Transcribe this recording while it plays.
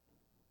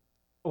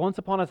Once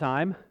upon a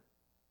time,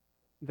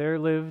 there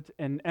lived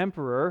an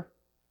emperor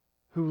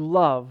who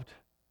loved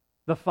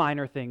the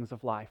finer things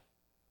of life,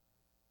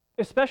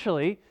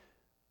 especially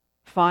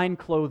fine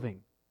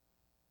clothing.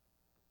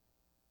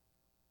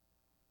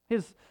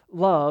 His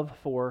love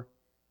for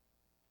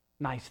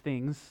nice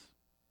things,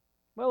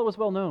 well, it was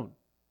well known.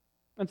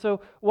 And so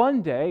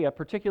one day, a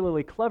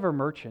particularly clever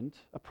merchant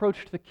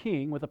approached the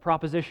king with a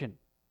proposition.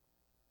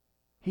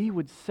 He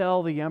would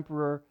sell the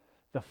emperor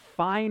the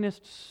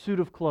finest suit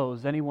of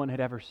clothes anyone had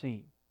ever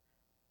seen.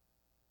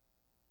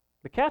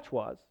 The catch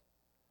was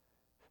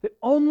that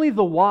only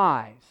the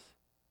wise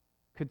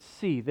could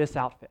see this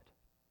outfit.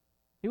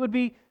 It would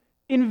be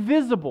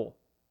invisible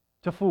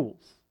to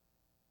fools.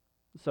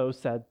 So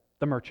said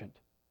the merchant.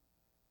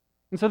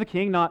 And so the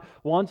king, not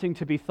wanting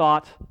to be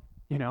thought,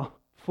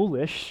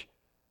 foolish,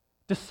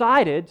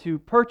 decided to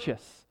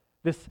purchase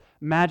this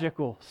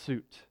magical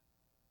suit.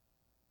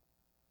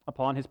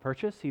 Upon his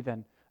purchase, he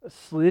then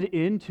slid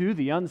into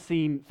the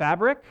unseen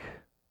fabric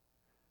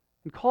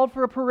and called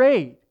for a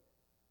parade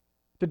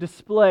to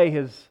display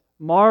his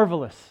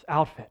marvelous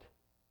outfit.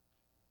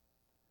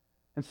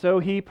 And so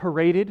he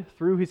paraded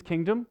through his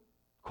kingdom,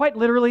 quite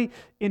literally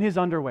in his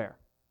underwear.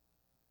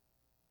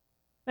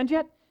 And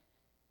yet,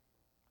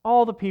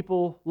 all the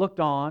people looked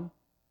on,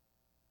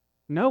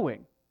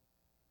 knowing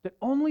that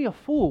only a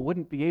fool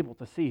wouldn't be able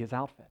to see his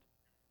outfit.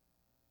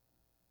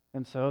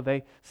 And so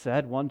they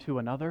said one to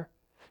another,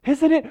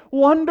 "Isn't it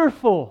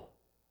wonderful?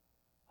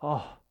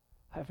 Oh,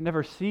 I've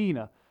never seen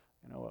I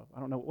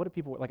don't know, what do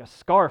people, like a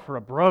scarf or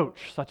a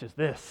brooch such as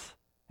this.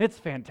 It's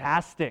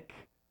fantastic."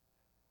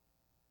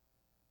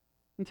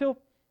 Until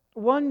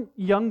one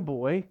young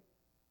boy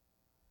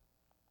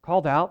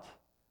called out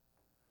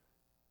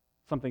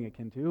something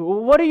akin to,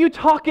 "What are you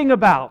talking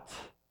about?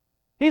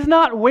 He's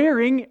not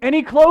wearing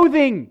any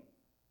clothing."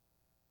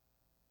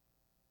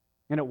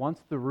 And at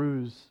once the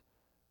ruse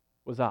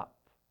was up.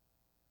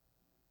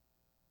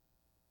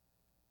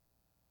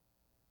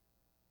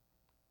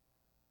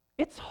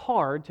 It's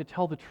hard to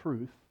tell the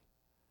truth,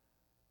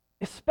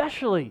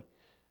 especially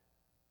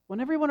when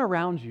everyone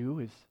around you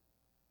is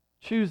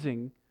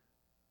choosing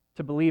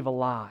to believe a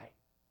lie.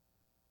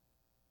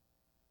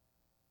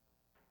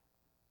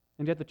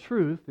 And yet the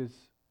truth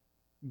is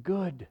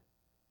good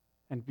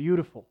and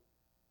beautiful.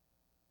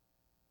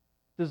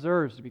 It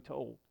deserves to be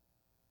told.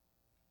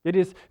 It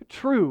is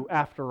true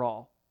after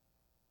all.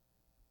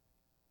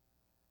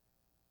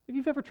 If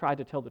you've ever tried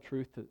to tell the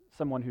truth to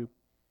someone who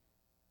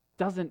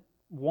doesn't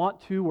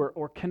want to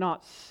or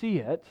cannot see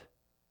it,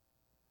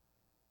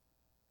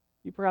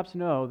 you perhaps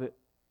know that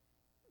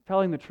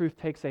telling the truth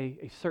takes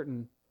a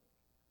certain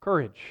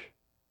courage,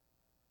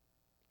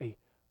 a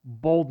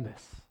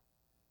boldness.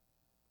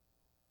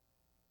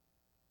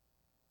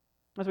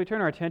 As we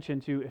turn our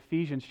attention to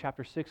Ephesians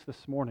chapter 6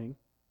 this morning,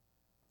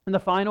 in the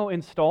final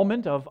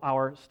installment of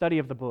our study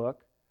of the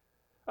book,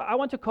 I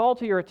want to call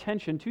to your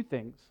attention two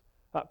things.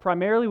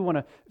 Primarily, we want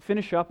to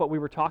finish up what we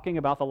were talking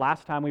about the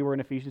last time we were in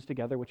Ephesians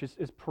together, which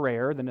is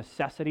prayer, the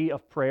necessity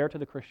of prayer to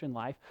the Christian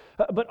life.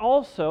 But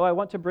also, I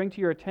want to bring to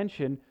your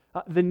attention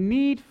the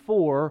need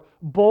for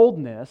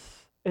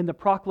boldness in the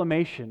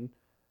proclamation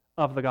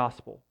of the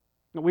gospel.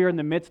 We are in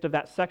the midst of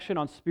that section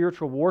on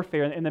spiritual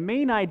warfare, and the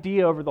main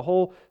idea over the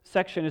whole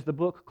section as the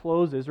book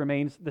closes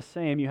remains the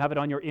same. You have it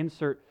on your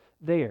insert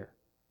there.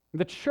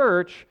 The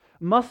church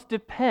must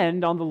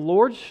depend on the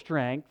Lord's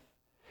strength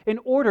in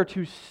order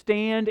to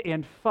stand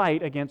and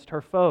fight against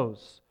her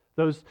foes,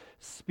 those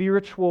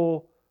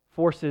spiritual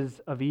forces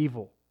of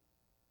evil.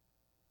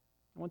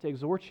 I want to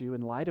exhort you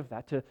in light of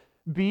that to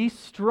be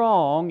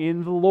strong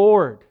in the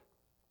Lord.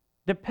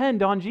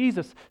 Depend on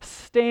Jesus.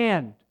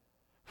 Stand.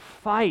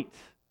 Fight.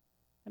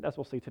 And as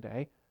we'll see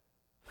today,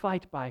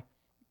 fight by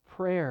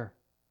prayer,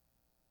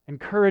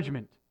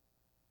 encouragement,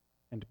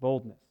 and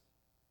boldness.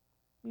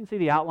 You can see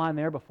the outline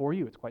there before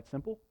you. It's quite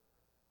simple.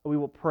 We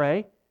will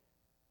pray,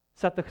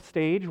 set the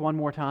stage one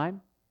more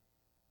time,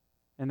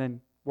 and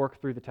then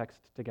work through the text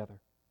together.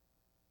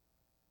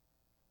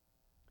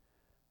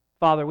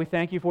 Father, we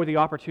thank you for the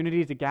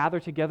opportunity to gather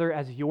together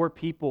as your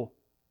people.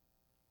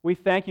 We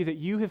thank you that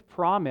you have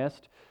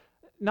promised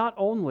not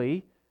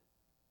only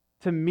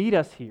to meet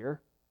us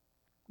here,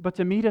 but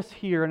to meet us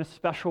here in a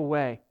special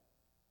way.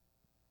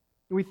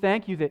 We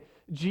thank you that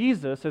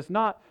Jesus has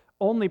not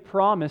only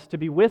promised to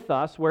be with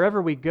us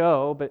wherever we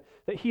go, but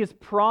that He has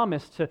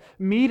promised to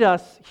meet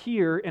us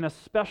here in a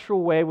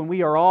special way when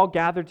we are all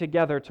gathered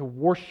together to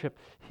worship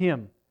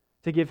Him,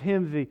 to give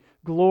Him the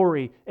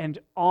glory and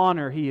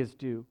honor He is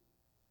due.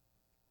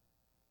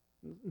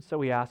 And so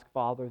we ask,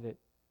 Father, that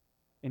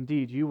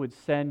indeed you would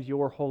send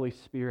your Holy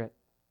Spirit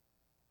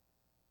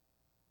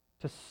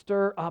to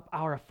stir up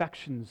our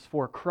affections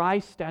for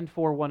Christ and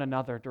for one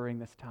another during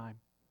this time.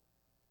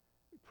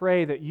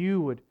 Pray that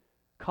you would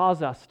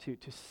cause us to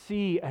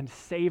see and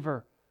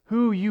savor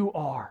who you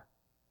are.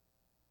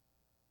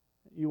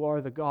 You are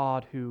the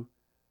God who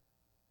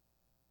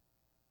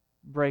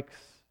breaks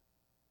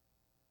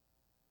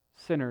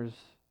sinners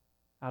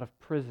out of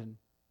prison.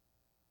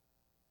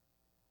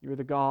 You are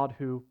the God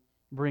who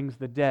brings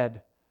the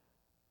dead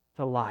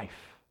to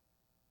life.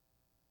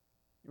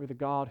 You're the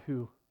God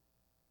who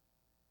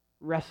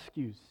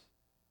rescues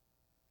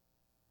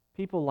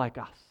people like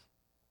us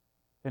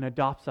and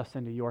adopts us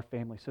into your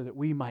family so that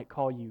we might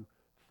call you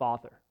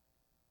Father.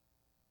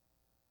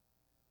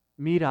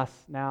 Meet us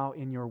now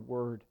in your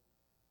word.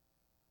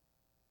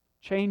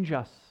 Change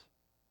us,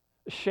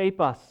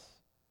 shape us,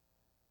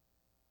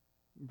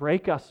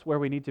 break us where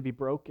we need to be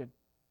broken,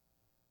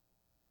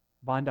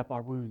 bind up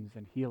our wounds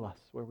and heal us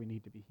where we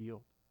need to be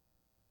healed.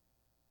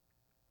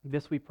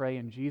 This we pray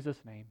in Jesus'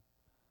 name.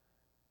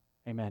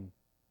 Amen.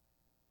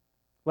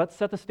 Let's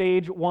set the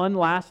stage one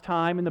last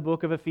time in the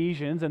book of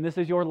Ephesians, and this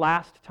is your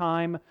last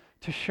time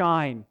to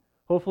shine.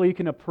 Hopefully you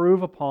can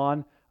improve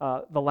upon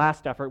the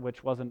last effort,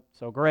 which wasn't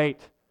so great.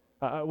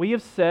 We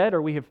have said,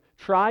 or we have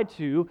tried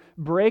to,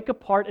 break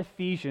apart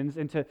Ephesians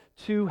into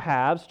two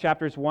halves,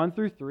 chapters 1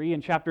 through 3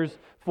 and chapters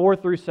 4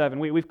 through 7.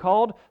 We've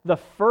called the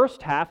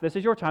first half, this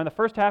is your time, the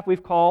first half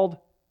we've called,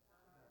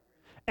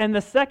 and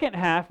the second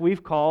half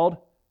we've called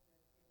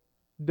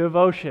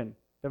devotion.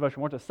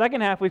 The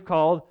second half we've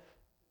called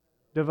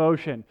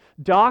devotion.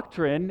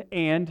 Doctrine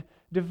and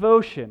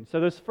devotion. So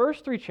those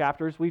first three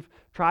chapters, we've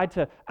tried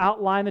to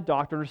outline the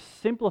doctrine or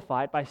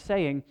simplify it by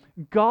saying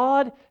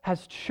God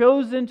has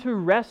chosen to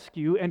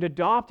rescue and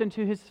adopt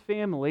into His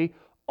family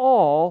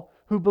all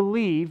who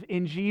believe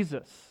in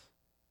Jesus.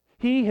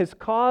 He has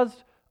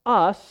caused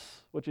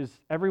us, which is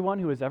everyone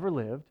who has ever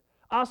lived,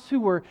 us who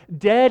were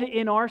dead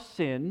in our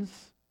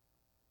sins,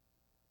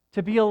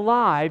 to be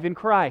alive in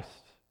Christ.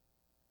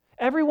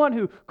 Everyone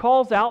who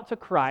calls out to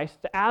Christ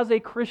as a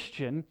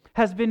Christian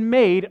has been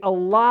made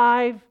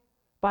alive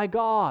by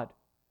God.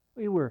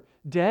 We were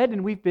dead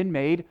and we've been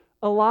made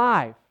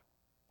alive.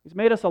 He's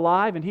made us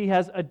alive and He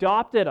has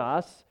adopted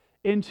us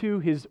into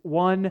His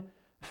one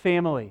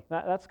family.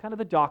 That's kind of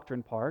the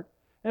doctrine part.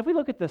 And if we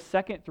look at the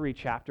second three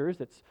chapters,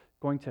 it's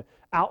going to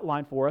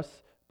outline for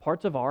us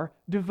parts of our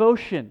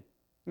devotion.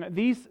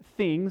 These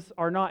things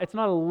are not, it's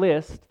not a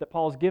list that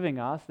Paul's giving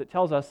us that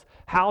tells us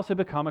how to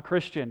become a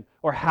Christian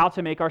or how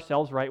to make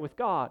ourselves right with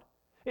God.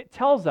 It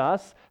tells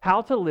us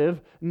how to live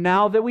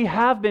now that we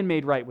have been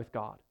made right with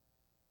God.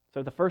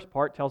 So the first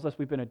part tells us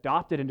we've been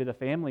adopted into the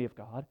family of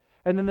God.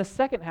 And then the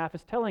second half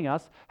is telling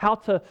us how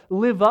to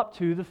live up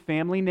to the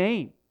family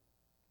name,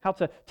 how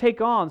to take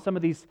on some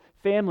of these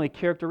family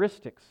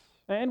characteristics.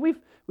 And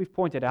we've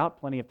pointed out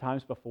plenty of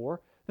times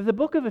before that the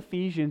book of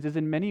Ephesians is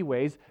in many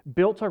ways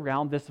built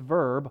around this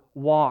verb,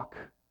 walk.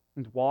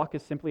 And walk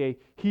is simply a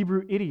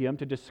Hebrew idiom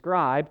to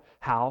describe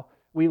how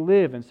we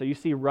live. And so you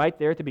see right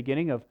there at the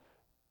beginning of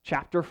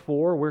chapter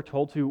 4, we're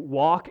told to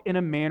walk in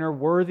a manner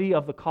worthy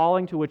of the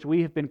calling to which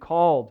we have been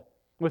called,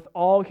 with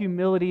all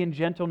humility and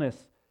gentleness,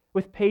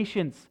 with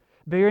patience,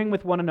 bearing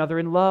with one another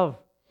in love,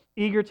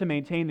 eager to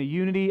maintain the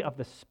unity of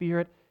the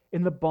Spirit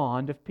in the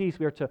bond of peace.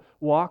 We are to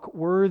walk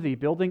worthy,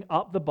 building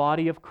up the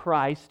body of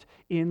Christ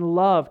in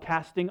love,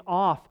 casting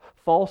off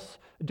false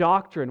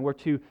doctrine. We're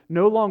to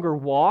no longer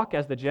walk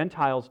as the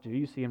Gentiles do.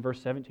 You see in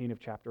verse 17 of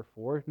chapter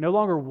 4. No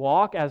longer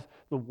walk as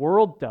the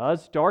world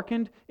does,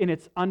 darkened in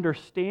its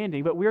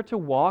understanding, but we are to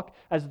walk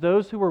as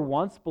those who were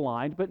once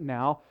blind but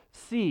now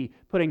see,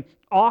 putting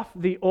off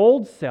the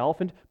old self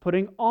and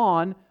putting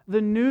on the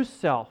new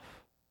self.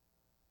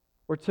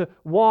 We're to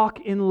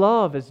walk in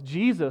love as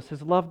Jesus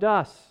has loved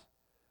us.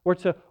 We're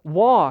to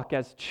walk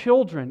as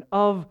children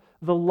of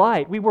the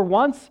light. We were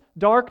once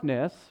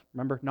darkness.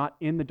 Remember, not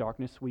in the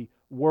darkness, we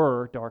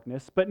were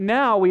darkness. But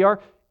now we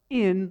are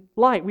in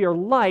light. We are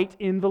light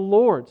in the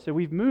Lord. So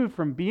we've moved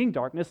from being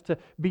darkness to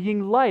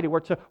being light. And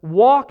we're to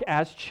walk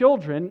as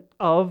children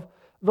of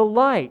the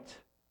light.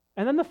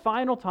 And then the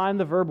final time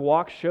the verb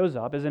walk shows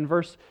up is in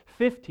verse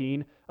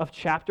 15 of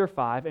chapter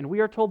 5. And we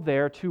are told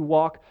there to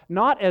walk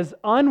not as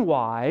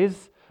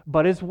unwise,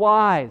 but as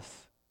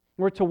wise.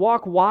 We're to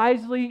walk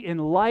wisely in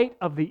light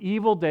of the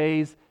evil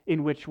days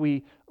in which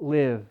we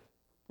live.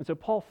 And so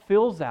Paul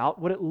fills out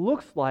what it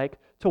looks like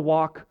to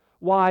walk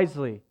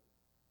wisely.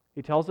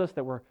 He tells us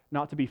that we're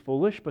not to be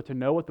foolish, but to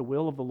know what the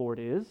will of the Lord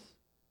is,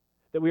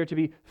 that we are to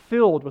be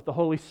filled with the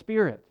Holy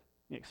Spirit.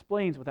 He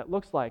explains what that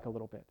looks like a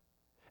little bit.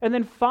 And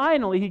then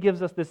finally, he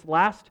gives us this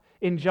last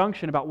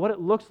injunction about what it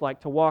looks like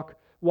to walk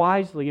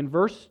wisely in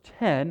verse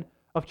 10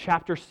 of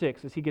chapter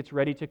 6 as he gets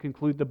ready to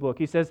conclude the book.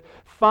 He says,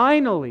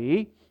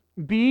 "Finally,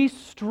 be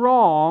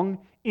strong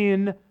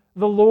in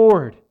the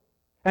Lord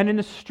and in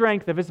the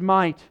strength of His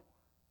might.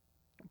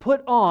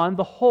 Put on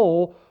the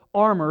whole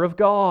armor of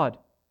God,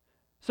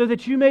 so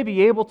that you may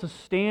be able to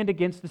stand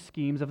against the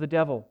schemes of the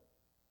devil.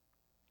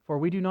 For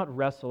we do not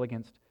wrestle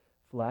against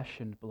flesh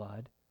and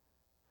blood,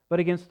 but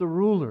against the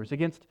rulers,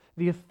 against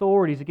the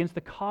authorities, against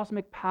the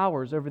cosmic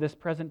powers over this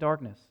present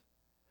darkness,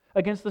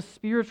 against the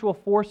spiritual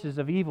forces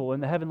of evil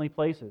in the heavenly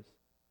places.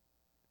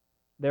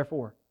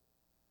 Therefore,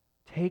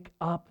 take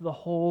up the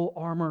whole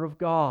armor of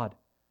God,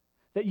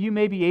 that you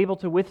may be able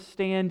to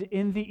withstand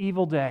in the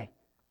evil day.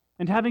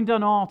 And having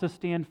done all to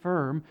stand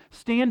firm,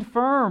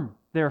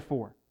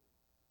 therefore,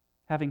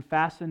 having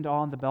fastened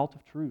on the belt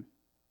of truth,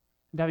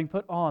 and having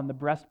put on the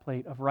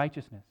breastplate of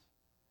righteousness,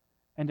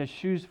 and as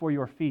shoes for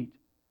your feet,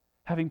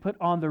 having put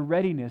on the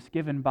readiness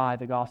given by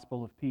the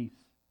gospel of peace.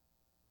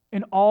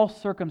 In all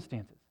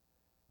circumstances,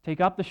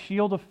 take up the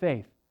shield of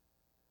faith,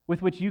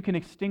 with which you can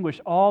extinguish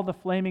all the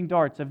flaming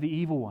darts of the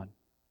evil one,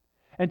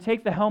 and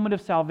take the helmet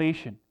of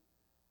salvation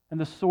and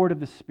the sword of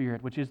the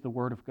Spirit, which is the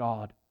Word of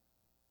God,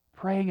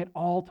 praying at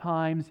all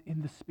times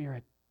in the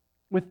Spirit,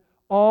 with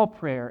all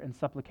prayer and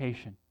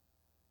supplication.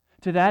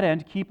 To that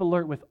end, keep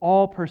alert with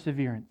all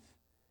perseverance,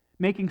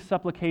 making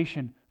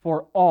supplication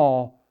for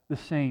all the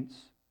saints,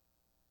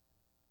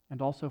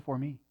 and also for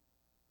me,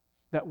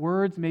 that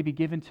words may be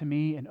given to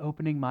me in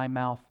opening my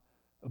mouth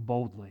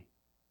boldly,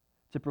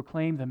 to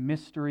proclaim the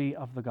mystery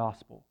of the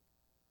gospel,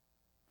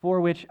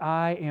 for which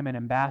I am an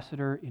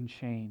ambassador in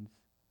chains,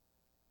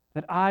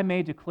 that I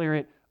may declare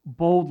it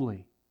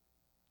boldly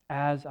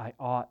as I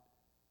ought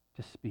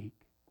to speak.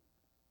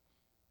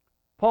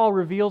 Paul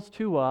reveals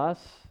to us,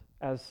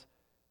 as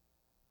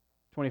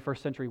 21st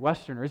century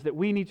Westerners, that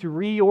we need to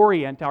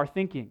reorient our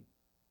thinking.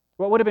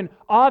 What would have been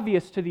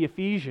obvious to the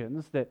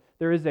Ephesians, that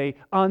there is an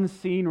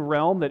unseen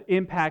realm that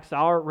impacts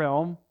our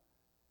realm,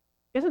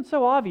 isn't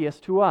so obvious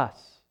to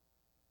us.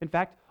 In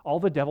fact, all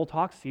the devil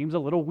talk seems a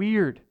little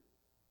weird.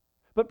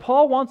 But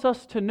Paul wants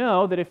us to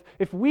know that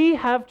if we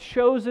have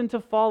chosen to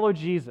follow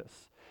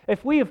Jesus,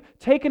 if we have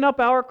taken up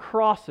our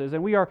crosses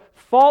and we are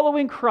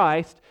following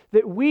Christ,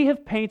 that we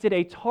have painted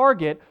a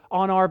target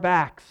on our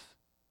backs.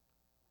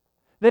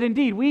 That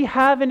indeed we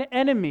have an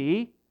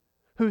enemy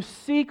who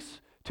seeks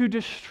to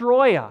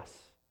destroy us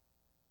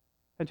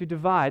and to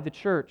divide the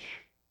church.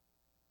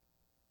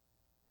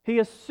 He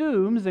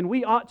assumes, and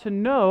we ought to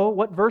know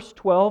what verse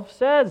 12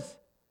 says,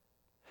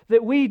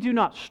 that we do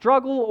not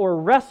struggle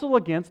or wrestle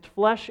against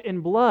flesh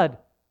and blood,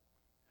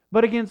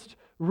 but against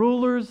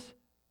rulers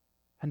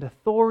and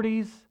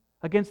authorities,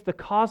 against the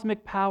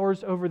cosmic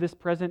powers over this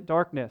present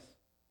darkness.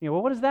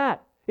 Well, what is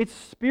that? It's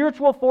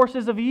spiritual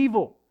forces of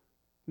evil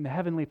in the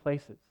heavenly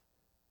places,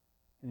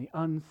 in the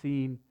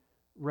unseen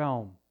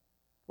realm.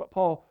 What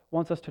Paul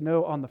wants us to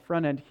know on the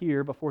front end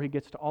here, before he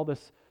gets to all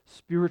this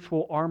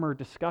spiritual armor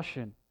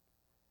discussion,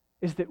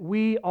 is that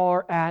we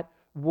are at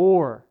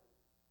war.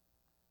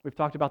 We've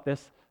talked about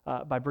this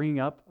by bringing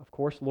up, of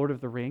course, Lord of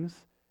the Rings,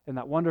 and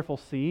that wonderful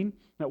scene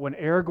that when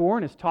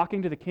Aragorn is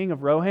talking to the king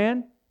of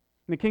Rohan, and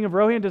the king of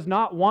Rohan does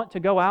not want to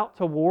go out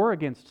to war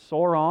against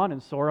Sauron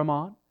and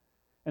Saruman,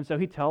 and so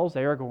he tells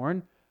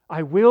Aragorn,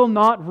 I will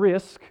not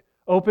risk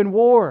open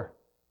war.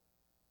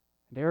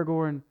 And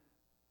Aragorn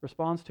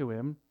responds to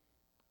him,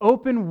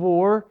 open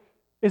war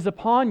is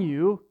upon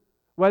you,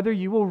 whether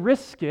you will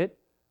risk it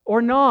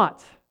or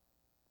not.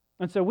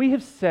 And so we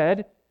have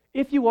said,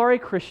 if you are a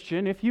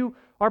Christian, if you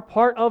are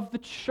part of the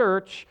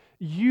church,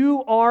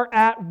 you are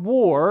at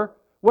war,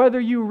 whether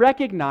you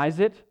recognize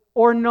it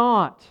or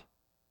not.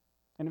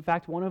 And in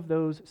fact, one of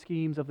those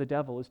schemes of the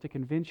devil is to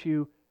convince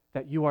you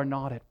that you are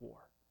not at war,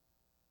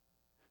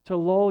 to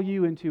lull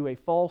you into a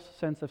false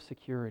sense of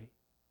security,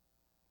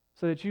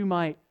 so that you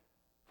might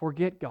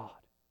forget God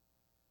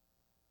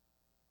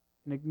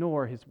and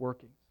ignore His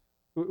workings.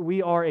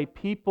 We are a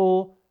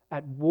people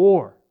at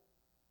war,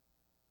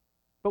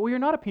 but we are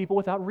not a people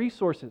without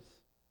resources.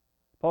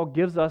 Paul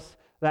gives us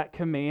that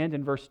command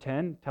in verse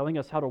 10, telling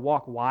us how to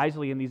walk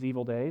wisely in these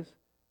evil days.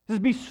 He says,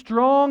 be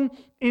strong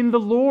in the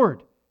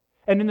Lord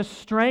and in the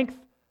strength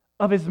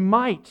of His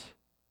might.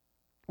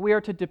 We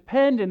are to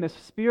depend in this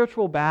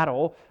spiritual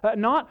battle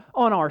not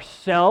on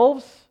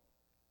ourselves,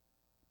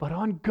 but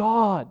on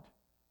God.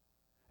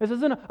 This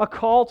isn't a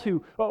call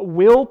to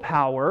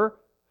willpower,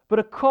 but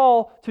a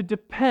call to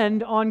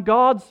depend on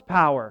God's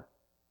power.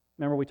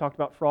 Remember, we talked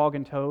about Frog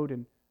and Toad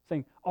and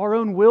saying our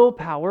own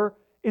willpower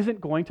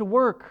isn't going to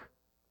work.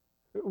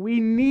 We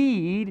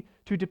need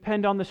to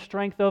depend on the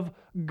strength of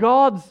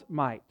God's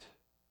might.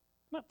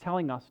 I'm not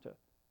telling us to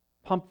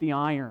pump the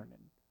iron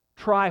and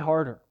try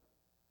harder.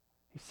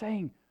 He's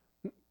saying,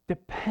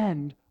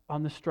 depend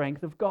on the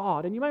strength of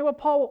God. And you might, well,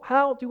 Paul,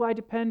 how do I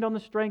depend on the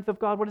strength of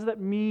God? What does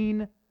that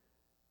mean?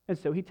 And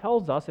so he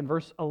tells us in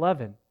verse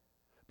 11,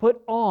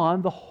 put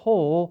on the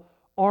whole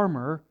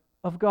armor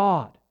of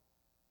God.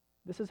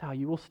 This is how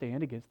you will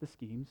stand against the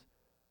schemes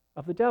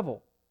of the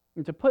devil.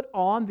 And to put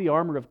on the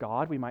armor of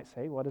God, we might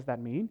say, what does that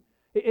mean?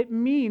 It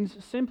means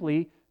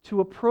simply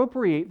to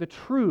appropriate the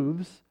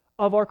truths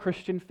of our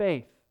Christian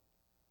faith.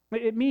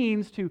 It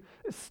means to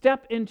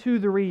step into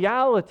the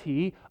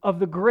reality of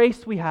the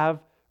grace we have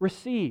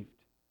received.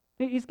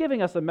 He's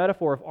giving us a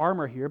metaphor of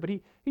armor here, but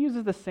he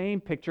uses the same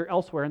picture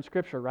elsewhere in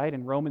Scripture, right?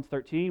 In Romans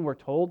 13, we're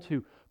told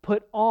to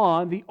put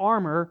on the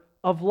armor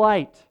of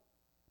light,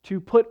 to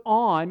put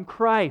on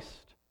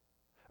Christ.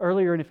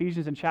 Earlier in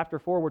Ephesians in chapter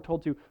 4, we're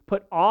told to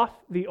put off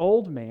the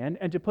old man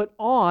and to put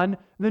on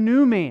the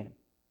new man.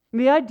 And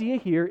the idea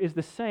here is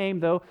the same,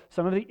 though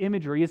some of the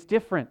imagery is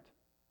different.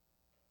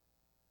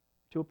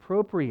 To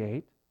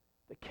appropriate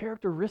the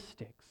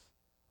characteristics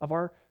of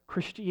our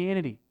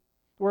Christianity.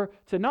 We're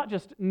to not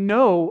just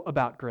know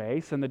about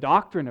grace and the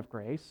doctrine of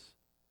grace,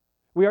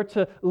 we are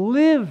to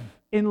live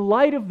in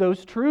light of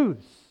those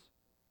truths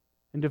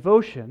in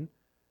devotion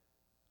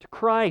to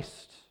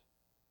Christ.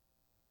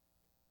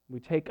 We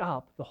take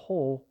up the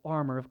whole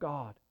armor of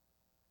God.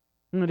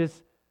 And it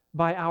is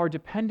by our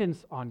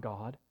dependence on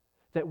God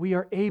that we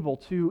are able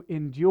to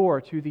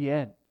endure to the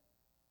end.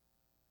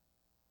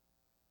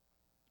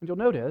 And you'll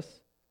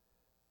notice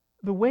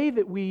the way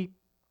that we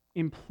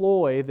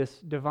employ this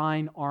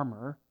divine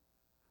armor,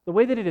 the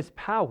way that it is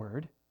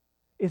powered,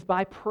 is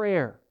by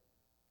prayer.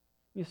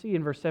 You see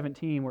in verse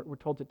 17, we're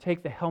told to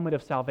take the helmet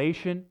of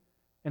salvation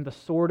and the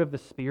sword of the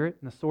Spirit.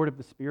 And the sword of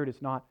the Spirit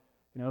is not,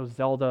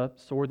 Zelda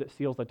sword that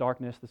seals the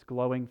darkness, this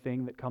glowing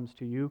thing that comes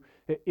to you.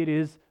 It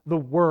is the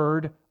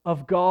Word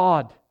of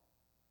God.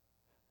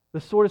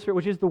 The sword of the Spirit,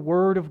 which is the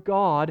Word of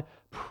God,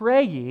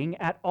 praying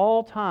at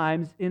all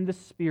times in the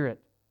Spirit,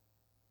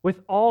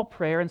 with all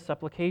prayer and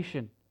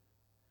supplication.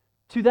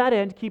 To that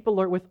end, keep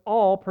alert with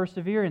all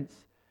perseverance,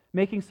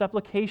 making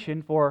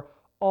supplication for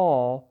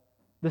all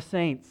the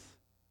saints.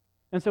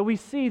 And so we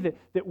see that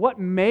what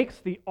makes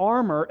the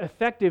armor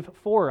effective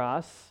for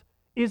us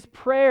is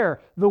prayer.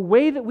 The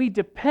way that we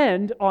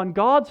depend on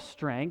God's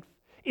strength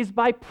is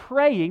by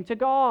praying to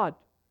God.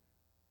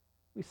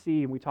 We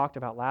see, and we talked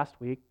about last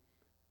week,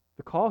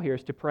 the call here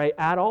is to pray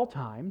at all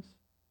times,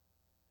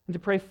 and to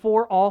pray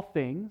for all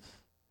things,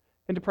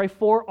 and to pray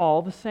for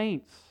all the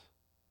saints.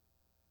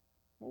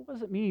 What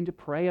does it mean to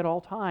pray at all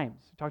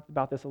times? We talked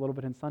about this a little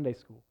bit in Sunday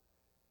school.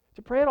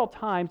 To pray at all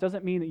times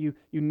doesn't mean that you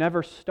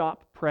never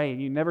stop praying,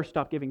 you never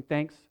stop giving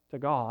thanks to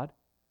God.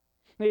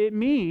 It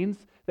means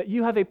that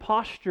you have a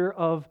posture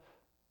of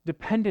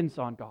dependence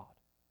on God,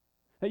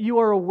 that you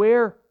are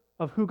aware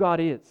of who God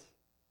is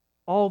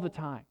all the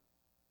time,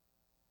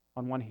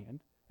 on one hand.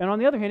 And on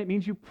the other hand, it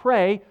means you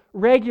pray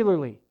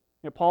regularly.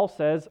 Paul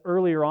says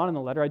earlier on in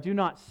the letter, I do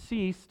not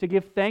cease to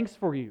give thanks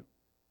for you.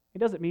 He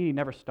doesn't mean he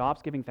never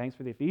stops giving thanks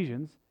for the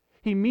Ephesians.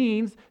 He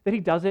means that he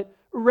does it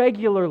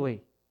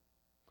regularly.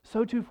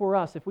 So too for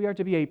us, if we are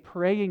to be a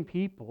praying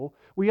people,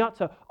 we ought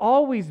to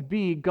always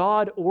be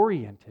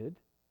God-oriented.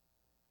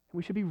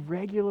 We should be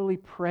regularly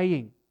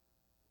praying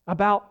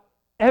about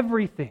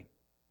everything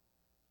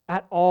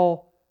at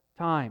all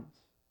times.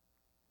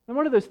 And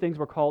one of those things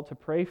we're called to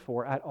pray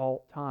for at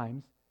all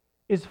times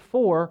is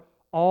for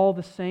all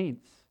the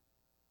saints.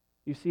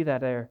 You see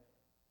that there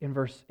in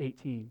verse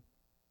 18.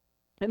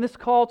 And this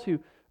call to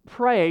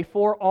pray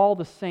for all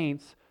the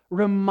saints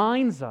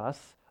reminds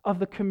us of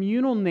the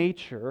communal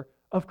nature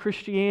of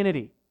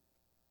Christianity.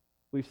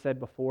 We've said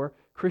before,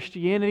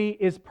 Christianity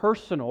is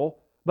personal,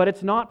 but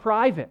it's not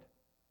private.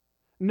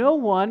 No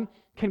one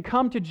can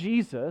come to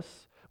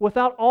Jesus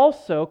without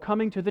also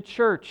coming to the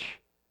church.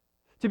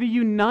 To be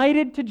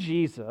united to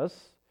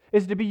Jesus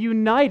is to be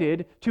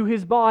united to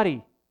His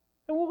body.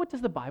 And what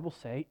does the Bible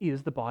say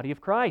is the body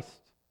of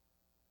Christ?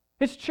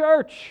 His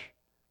church.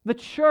 The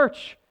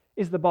church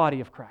is the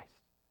body of Christ.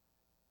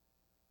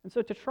 And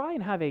so to try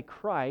and have a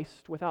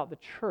Christ without the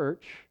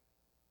church,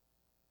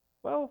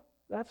 well,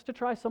 that's to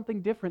try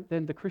something different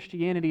than the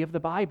Christianity of the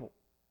Bible.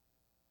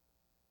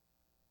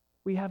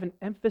 We have an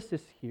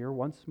emphasis here,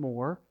 once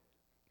more,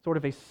 sort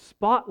of a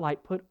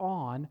spotlight put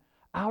on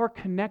our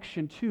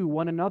connection to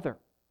one another.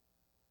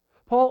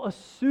 Paul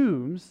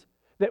assumes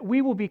that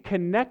we will be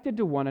connected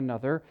to one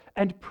another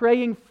and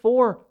praying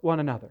for one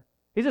another.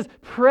 He says,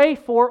 pray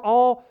for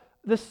all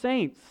the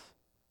saints.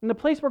 And the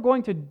place we're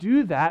going to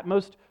do that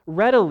most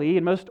readily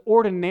and most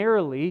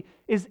ordinarily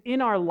is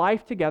in our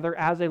life together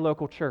as a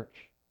local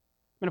church.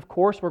 And of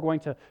course, we're going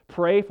to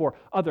pray for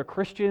other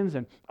Christians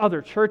and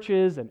other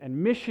churches and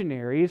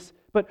missionaries.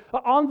 But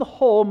on the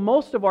whole,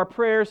 most of our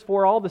prayers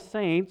for all the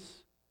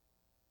saints,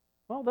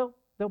 well,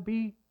 they'll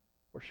be,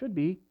 or should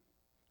be,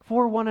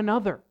 for one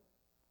another.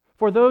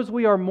 For those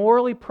we are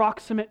morally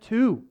proximate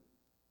to.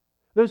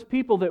 Those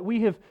people that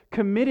we have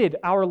committed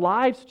our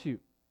lives to.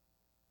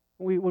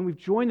 When we've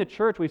joined the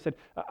church, we've said,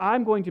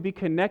 I'm going to be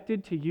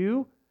connected to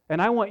you,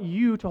 and I want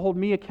you to hold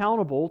me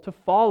accountable to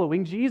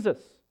following Jesus.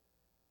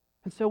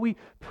 And so we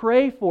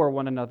pray for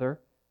one another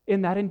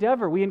in that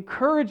endeavor. We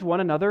encourage one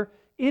another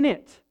in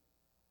it.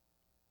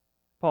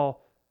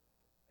 Paul,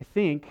 I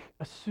think,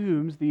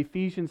 assumes the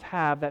Ephesians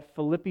have that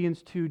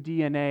Philippians 2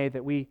 DNA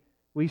that we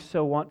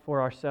so want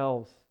for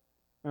ourselves.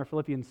 Remember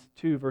Philippians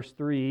 2, verse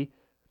 3,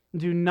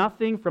 do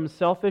nothing from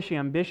selfish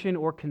ambition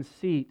or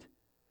conceit,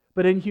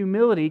 but in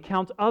humility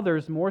count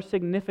others more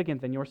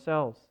significant than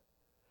yourselves.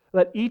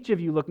 Let each of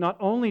you look not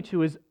only to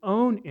his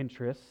own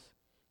interests,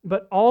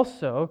 but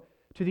also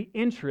to the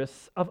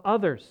interests of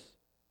others.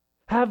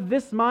 Have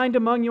this mind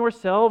among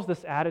yourselves,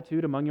 this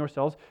attitude among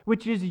yourselves,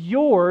 which is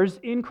yours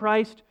in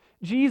Christ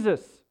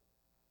Jesus.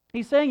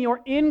 He's saying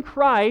you're in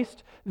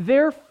Christ,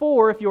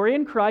 therefore, if you're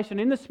in Christ and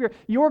in the Spirit,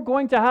 you're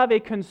going to have a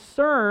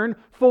concern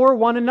for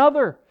one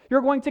another.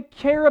 You're going to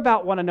care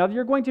about one another.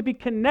 You're going to be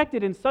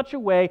connected in such a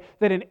way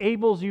that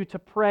enables you to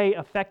pray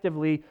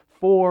effectively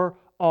for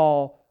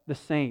all the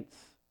saints.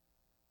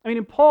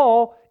 And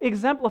Paul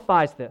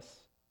exemplifies this.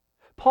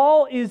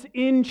 Paul is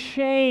in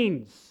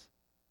chains,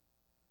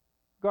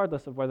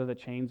 regardless of whether the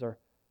chains are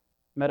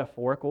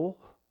metaphorical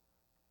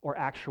or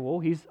actual.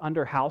 He's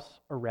under house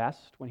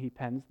arrest when he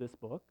pens this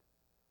book.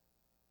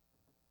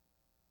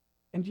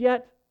 And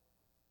yet,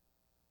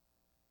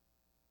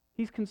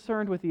 He's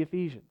concerned with the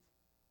Ephesians,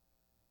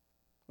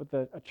 with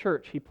a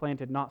church he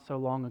planted not so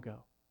long ago.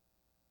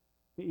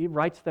 He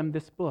writes them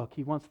this book.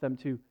 He wants them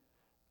to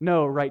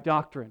know right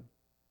doctrine,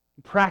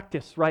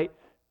 practice right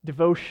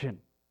devotion.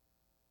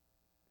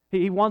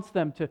 He wants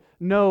them to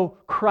know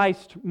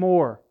Christ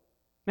more.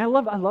 And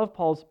I love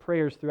Paul's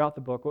prayers throughout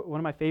the book.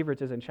 One of my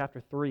favorites is in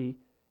chapter 3,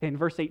 in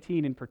verse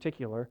 18 in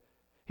particular.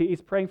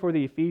 He's praying for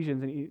the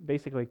Ephesians,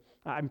 and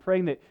I'm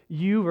praying that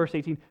you, verse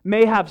 18,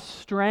 may have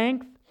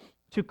strength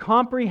to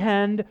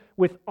comprehend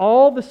with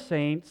all the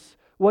saints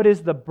what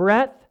is the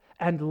breadth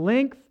and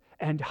length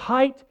and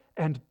height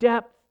and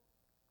depth,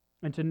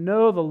 and to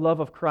know the love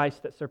of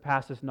Christ that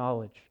surpasses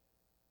knowledge,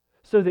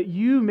 so that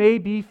you may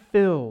be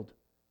filled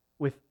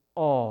with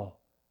all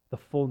the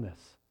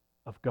fullness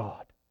of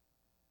God.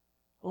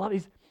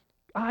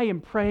 I am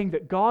praying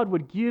that God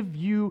would give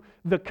you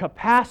the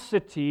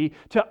capacity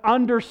to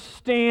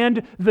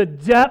understand the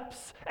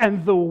depths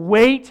and the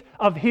weight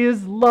of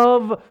His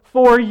love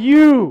for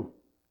you.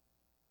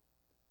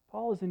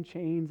 Paul is in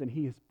chains and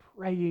he is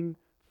praying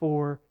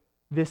for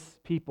this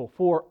people,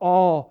 for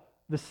all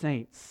the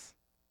saints.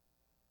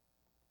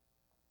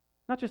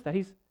 Not just that,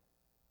 he's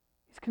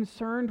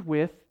concerned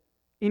with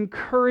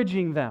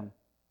encouraging them.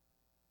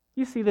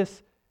 You see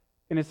this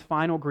in his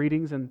final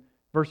greetings in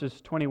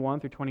verses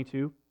 21 through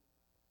 22.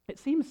 It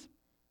seems,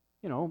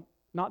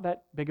 not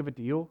that big of a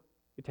deal.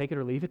 You take it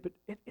or leave it, but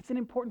it's an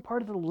important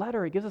part of the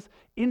letter. It gives us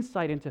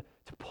insight into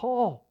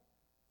Paul.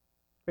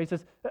 He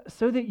says,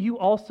 so that you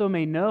also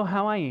may know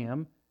how I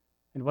am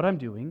and what I'm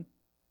doing.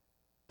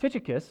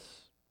 Tychicus,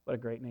 what a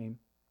great name.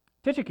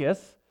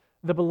 Tychicus,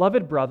 the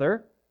beloved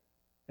brother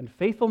and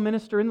faithful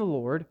minister in the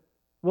Lord,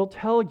 will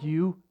tell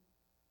you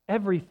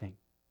everything.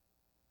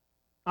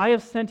 I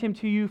have sent him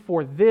to you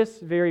for this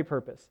very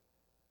purpose,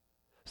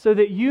 so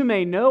that you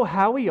may know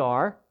how we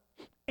are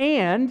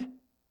and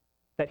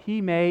that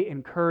he may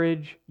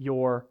encourage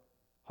your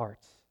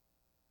hearts.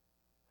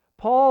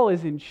 Paul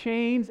is in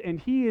chains and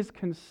he is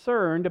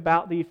concerned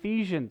about the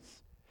Ephesians.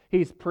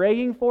 He's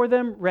praying for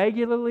them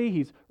regularly.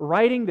 He's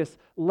writing this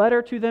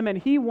letter to them, and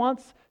he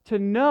wants to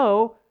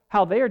know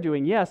how they are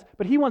doing, yes,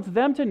 but he wants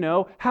them to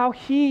know how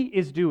he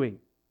is doing.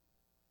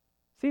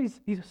 See,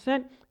 he's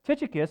sent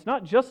Tychicus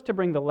not just to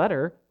bring the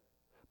letter,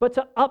 but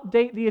to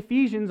update the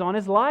Ephesians on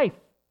his life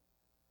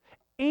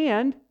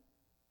and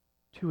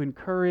to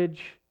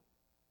encourage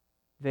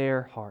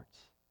their hearts.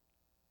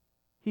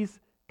 He's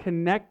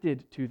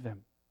connected to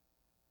them.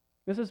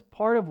 This is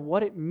part of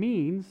what it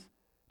means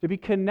to be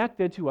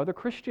connected to other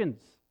Christians,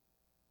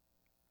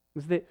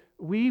 is that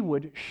we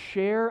would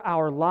share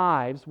our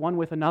lives one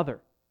with another.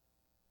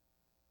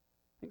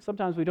 I think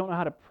sometimes we don't know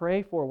how to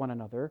pray for one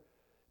another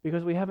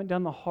because we haven't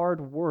done the hard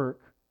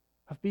work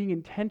of being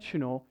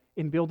intentional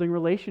in building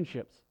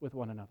relationships with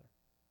one another.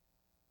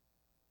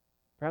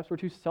 Perhaps we're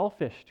too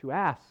selfish to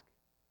ask,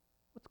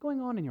 what's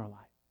going on in your life?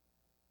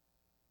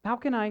 How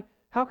can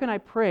I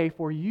pray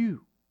for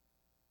you?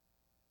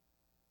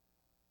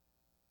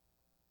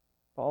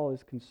 Paul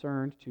is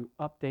concerned to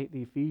update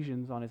the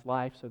Ephesians on his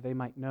life so they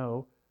might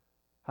know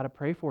how to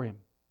pray for him.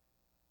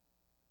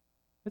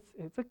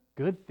 It's a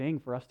good thing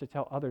for us to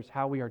tell others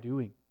how we are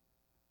doing,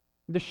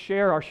 to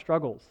share our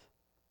struggles.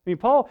 I mean,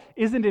 Paul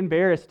isn't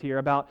embarrassed here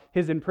about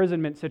his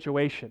imprisonment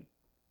situation.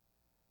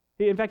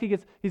 In fact,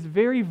 he's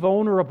very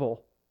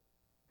vulnerable.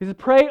 He says,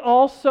 pray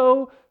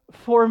also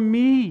for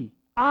me.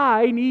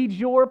 I need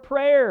your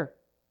prayer.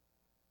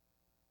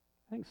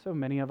 I think so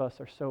many of us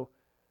are so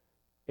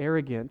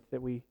arrogant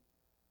that we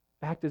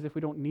act as if we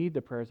don't need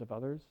the prayers of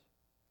others.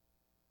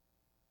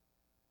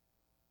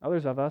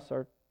 Others of us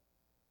are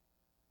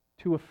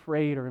too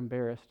afraid or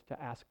embarrassed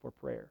to ask for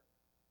prayer.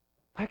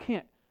 I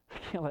can't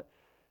let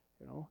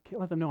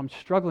them know I'm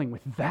struggling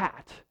with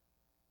that.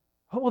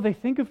 What will they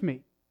think of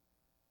me?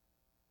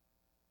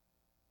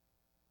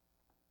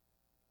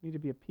 We need to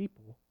be a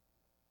people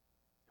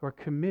who are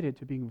committed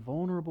to being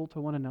vulnerable to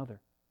one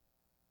another,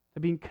 to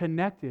being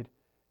connected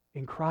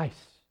in Christ.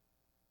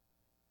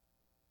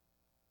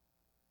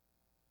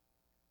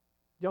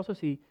 You also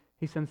see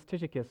he sends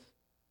Tychicus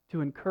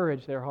to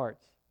encourage their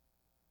hearts.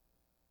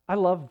 I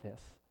love this.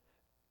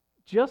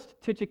 Just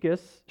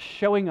Tychicus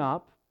showing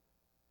up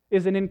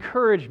is an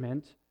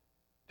encouragement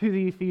to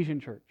the Ephesian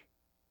church.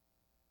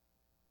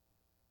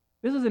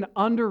 This is an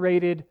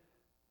underrated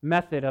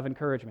method of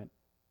encouragement,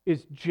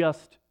 is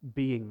just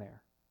being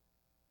there.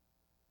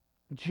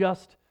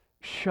 Just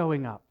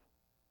showing up.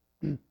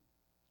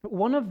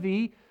 One of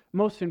the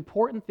most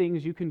important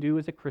things you can do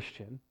as a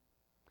Christian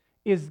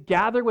is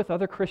gather with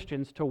other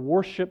Christians to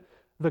worship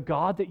the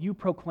God that you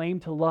proclaim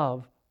to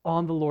love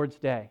on the Lord's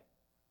day.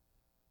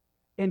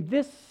 And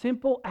this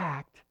simple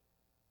act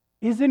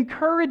is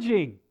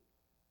encouraging.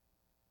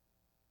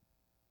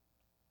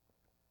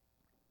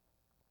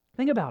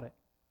 Think about it.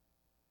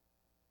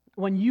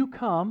 When you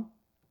come,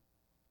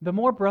 the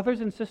more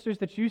brothers and sisters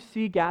that you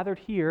see gathered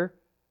here,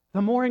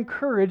 the more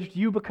encouraged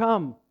you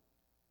become.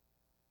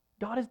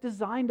 God has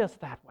designed us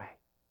that way,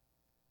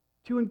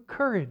 to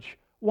encourage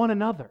one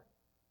another.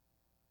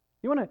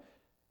 You want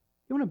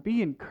to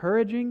be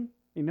encouraging?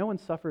 No one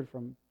suffered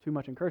from too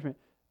much encouragement.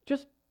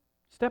 Just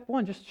step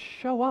one, just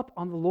show up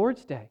on the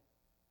Lord's Day.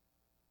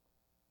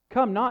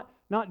 Come not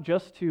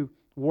just to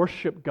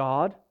worship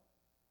God,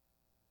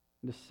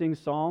 and to sing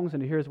songs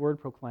and to hear His word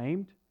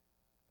proclaimed.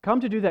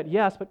 Come to do that,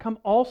 yes, but come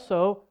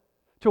also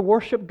to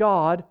worship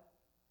God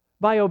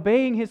by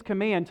obeying His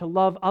command to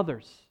love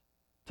others,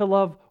 to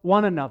love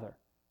one another,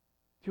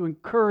 to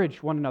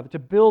encourage one another, to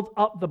build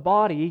up the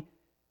body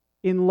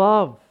in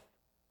love.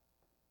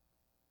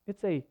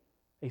 It's a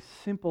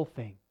simple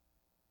thing,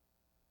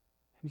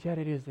 and yet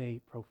it is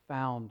a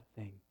profound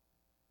thing.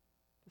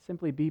 To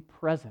simply be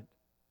present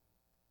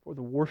for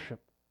the worship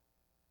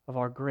of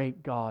our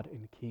great God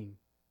and King.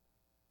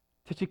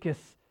 Tychicus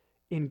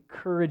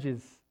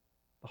encourages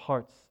the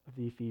hearts of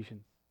the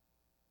Ephesians.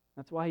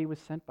 That's why he was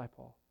sent by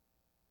Paul.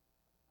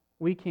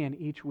 We can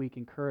each week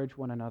encourage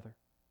one another.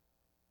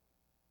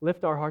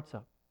 Lift our hearts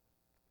up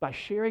by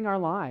sharing our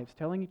lives,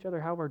 telling each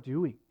other how we're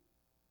doing,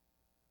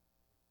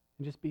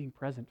 and just being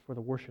present for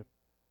the worship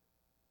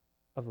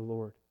of the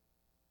Lord.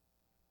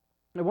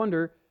 I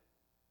wonder,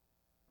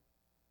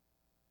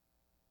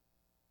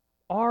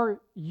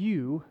 are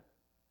you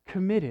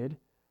committed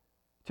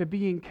to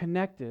being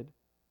connected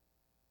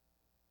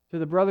to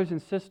the brothers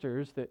and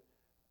sisters that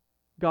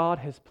God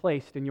has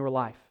placed in your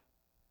life?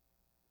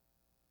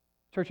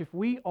 Church, if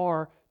we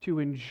are to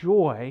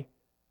enjoy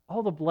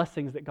all the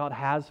blessings that God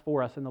has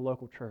for us in the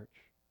local church,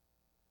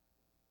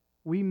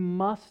 we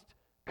must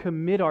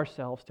commit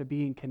ourselves to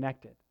being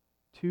connected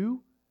to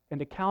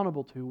and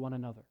accountable to one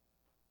another.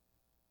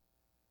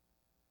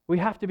 We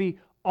have to be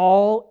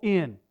all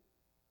in.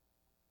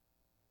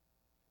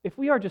 If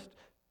we are just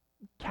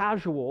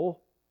casual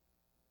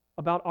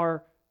about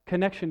our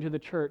connection to the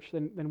church,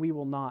 then we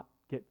will not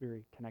get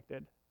very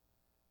connected.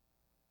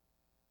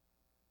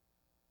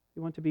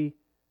 We want to be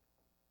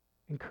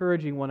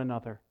encouraging one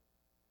another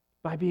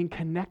by being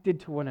connected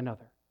to one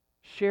another,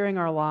 sharing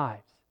our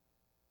lives,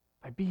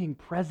 by being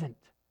present.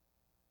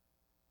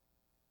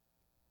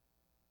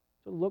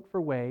 So look for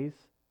ways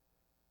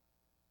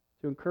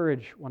to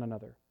encourage one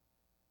another.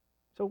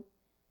 So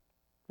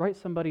write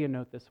somebody a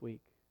note this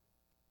week.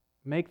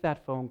 Make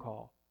that phone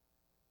call.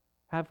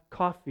 Have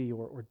coffee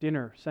or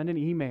dinner. Send an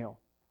email.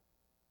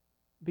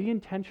 Be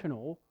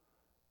intentional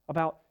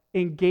about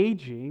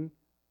engaging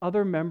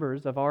other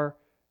members of our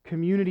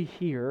community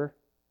here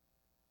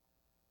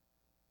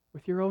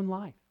with your own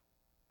life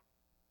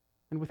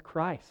and with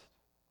Christ.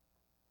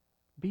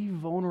 Be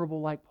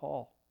vulnerable like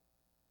Paul.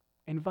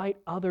 Invite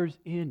others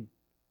in.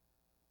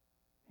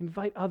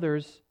 Invite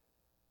others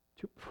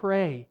to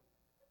pray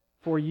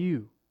for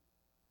you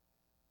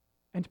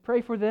and to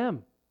pray for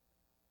them.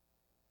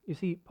 You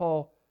see,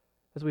 Paul,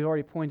 as we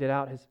already pointed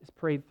out, has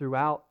prayed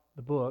throughout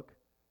the book,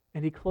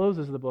 and he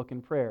closes the book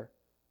in prayer.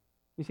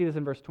 You see this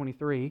in verse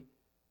 23. It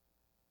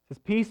says,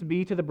 "Peace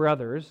be to the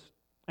brothers,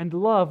 and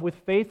love with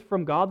faith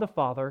from God the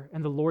Father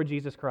and the Lord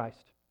Jesus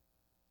Christ.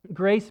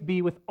 Grace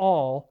be with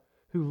all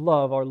who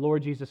love our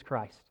Lord Jesus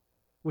Christ,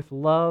 with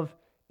love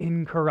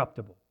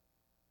incorruptible."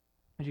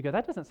 And you go,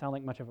 that doesn't sound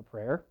like much of a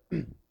prayer.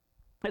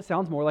 It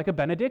sounds more like a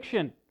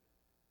benediction.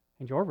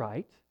 And you're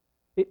right.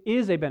 It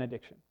is a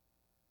benediction.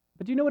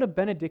 But do you know what a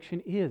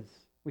benediction is?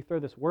 We throw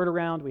this word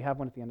around. We have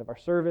one at the end of our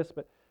service,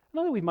 but I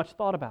don't think we've much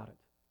thought about it.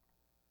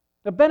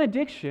 A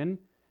benediction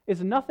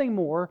is nothing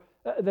more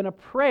than a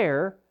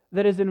prayer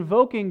that is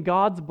invoking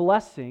God's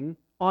blessing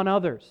on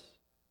others.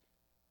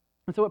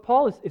 And so what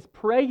Paul is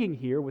praying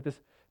here with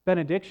this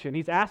benediction,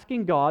 he's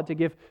asking God to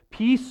give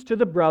peace to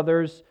the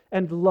brothers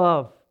and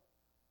love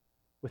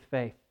with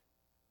faith.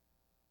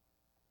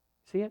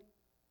 See it?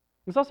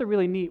 It's also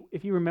really neat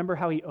if you remember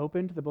how he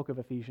opened the book of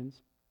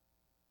Ephesians.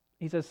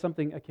 He says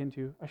something akin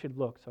to, I should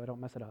look so I don't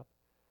mess it up.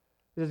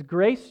 He says,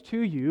 "Grace to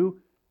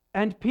you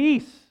and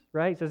peace,"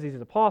 right? He says he's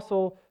an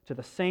apostle to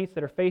the saints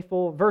that are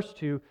faithful. Verse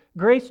 2,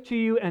 "Grace to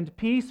you and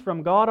peace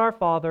from God our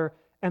Father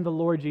and the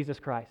Lord Jesus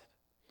Christ."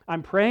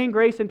 I'm praying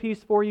grace and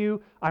peace for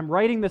you. I'm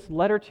writing this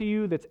letter to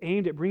you that's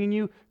aimed at bringing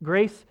you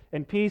grace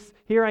and peace.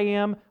 Here I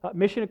am,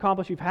 mission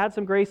accomplished. You've had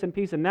some grace and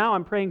peace, and now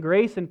I'm praying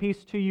grace and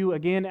peace to you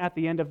again at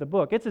the end of the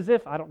book. It's as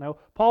if, I don't know,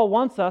 Paul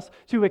wants us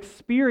to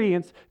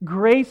experience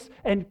grace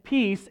and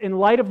peace in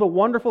light of the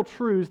wonderful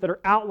truths that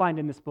are outlined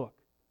in this book.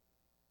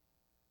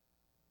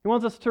 He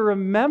wants us to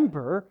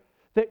remember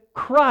that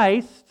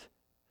Christ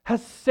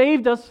has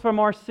saved us from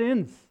our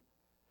sins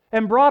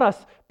and brought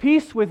us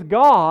peace with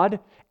God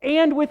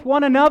and with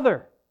one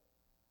another.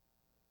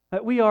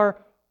 That we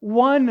are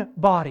one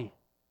body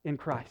in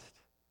Christ.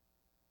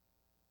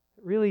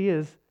 It really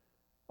is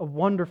a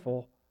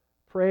wonderful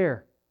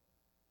prayer.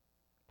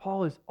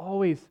 Paul is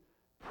always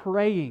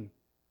praying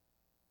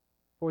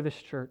for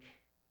this church.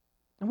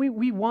 And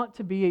we want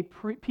to be a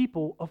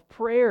people of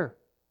prayer.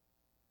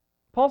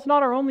 Paul's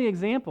not our only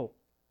example.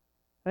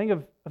 I think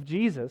of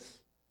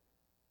Jesus,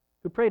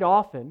 who prayed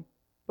often,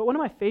 but one of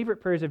my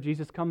favorite prayers of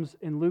Jesus comes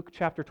in Luke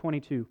chapter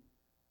 22.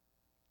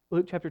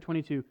 Luke chapter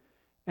 22.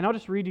 And I'll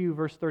just read you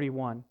verse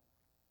 31.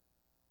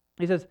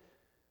 He says,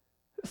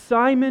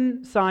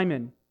 "Simon,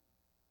 Simon,"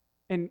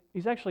 and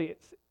he's actually,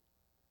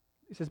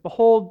 He says,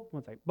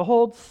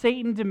 behold,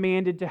 Satan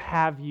demanded to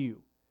have you.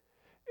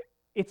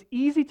 It's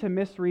easy to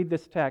misread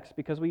this text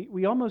because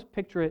we almost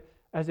picture it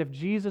as if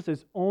Jesus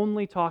is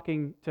only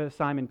talking to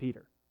Simon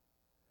Peter.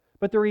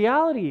 But the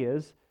reality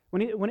is,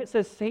 when it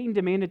says Satan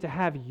demanded to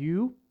have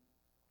you,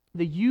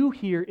 the you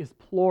here is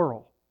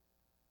plural.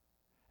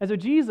 And so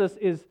Jesus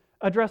is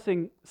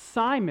addressing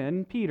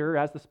Simon, Peter,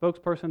 as the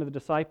spokesperson of the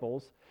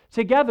disciples,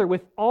 together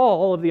with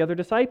all of the other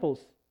disciples.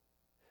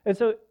 And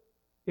so,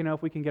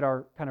 if we can get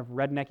our kind of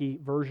rednecky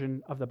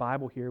version of the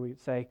Bible here, we'd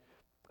say,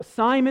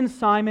 Simon,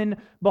 Simon,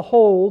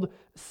 behold,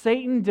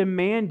 Satan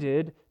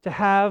demanded to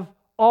have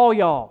all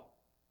y'all.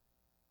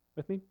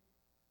 With me?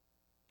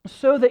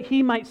 So that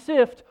he might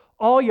sift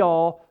all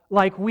y'all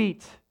like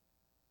wheat.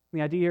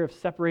 The idea here of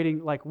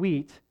separating like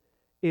wheat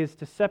is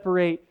to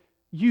separate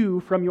you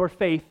from your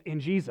faith in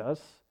Jesus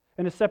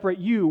and to separate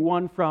you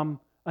one from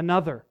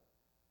another.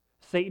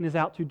 Satan is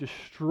out to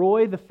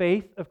destroy the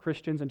faith of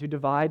Christians and to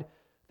divide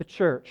the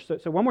church.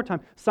 So one more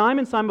time.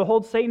 Simon, Simon,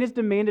 behold, Satan has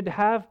demanded to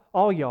have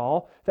all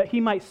y'all, that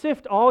he might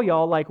sift all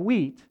y'all like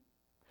wheat.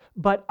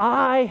 But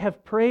I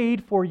have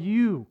prayed for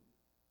you,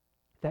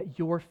 that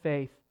your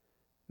faith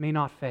may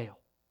not fail.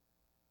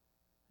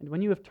 And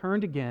when you have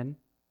turned again,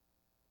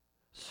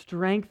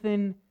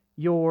 strengthen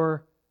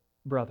your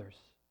brothers.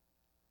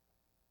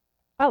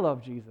 I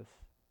love Jesus.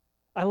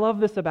 I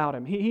love this about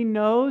him. He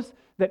knows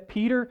that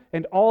Peter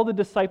and all the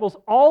disciples,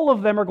 all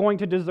of them are going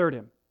to desert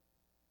him.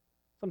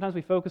 Sometimes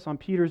we focus on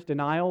Peter's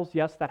denials.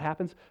 Yes, that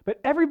happens. But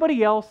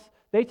everybody else,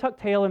 they tuck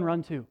tail and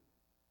run too.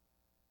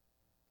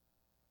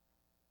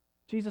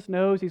 Jesus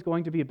knows he's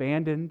going to be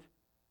abandoned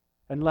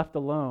and left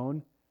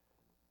alone.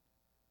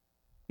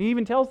 He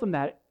even tells them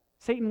that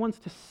Satan wants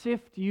to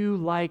sift you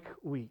like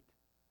wheat.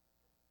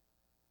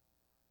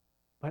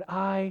 But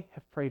I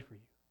have prayed for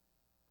you.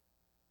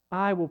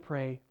 I will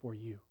pray for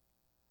you.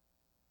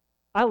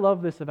 I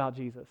love this about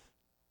Jesus.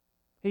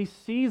 He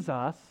sees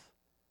us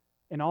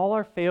in all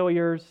our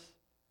failures,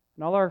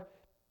 in all our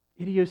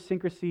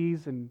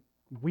idiosyncrasies and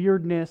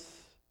weirdness,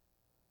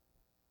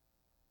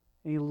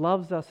 and he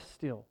loves us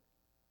still.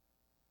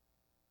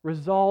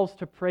 Resolves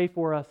to pray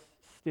for us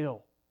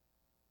still.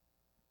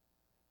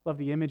 Love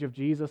the image of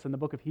Jesus in the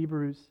book of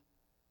Hebrews.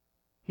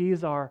 He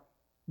is our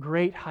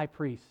great high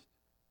priest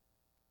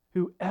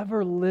who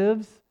ever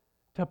lives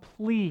to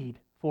plead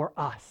for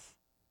us.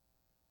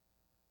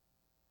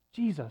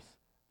 Jesus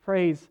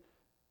prays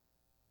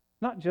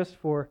not just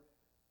for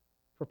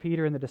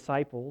Peter and the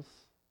disciples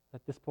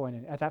at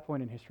that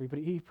point in history, but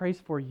he prays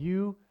for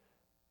you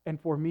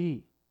and for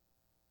me.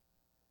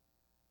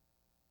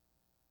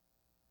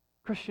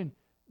 Christian,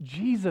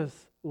 Jesus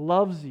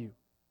loves you.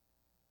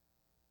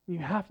 You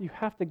have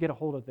to get a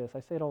hold of this.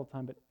 I say it all the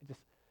time, but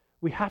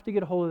we have to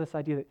get a hold of this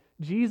idea that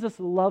Jesus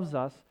loves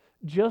us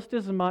just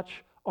as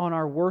much on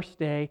our worst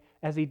day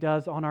as he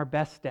does on our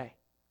best day.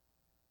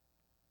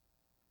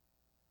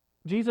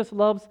 Jesus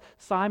loves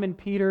Simon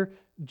Peter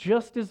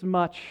just as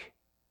much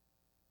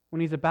when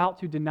he's about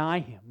to deny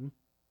him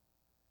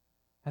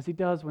as he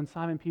does when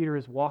Simon Peter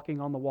is walking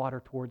on the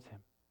water towards him.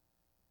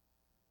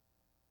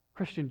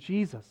 Christian,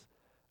 Jesus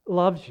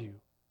loves you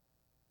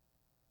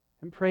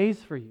and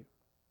prays for you.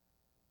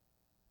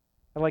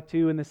 I like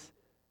to, in this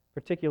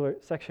particular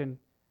section,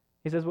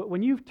 he says,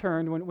 when you've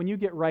turned, when you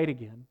get right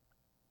again,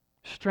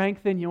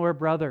 strengthen your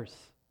brothers.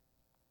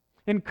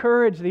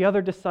 Encourage the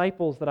other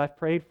disciples that I've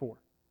prayed for.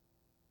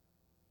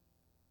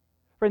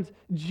 Friends,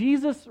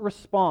 Jesus'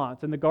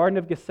 response in the Garden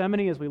of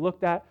Gethsemane, as we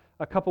looked at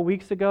a couple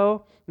weeks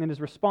ago, and his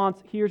response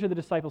here to the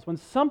disciples, when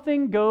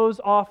something goes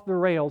off the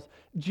rails,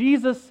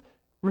 Jesus'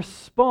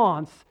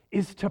 response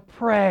is to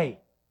pray.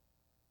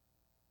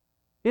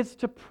 It's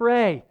to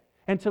pray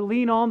and to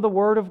lean on the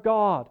Word of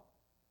God.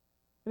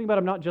 Think about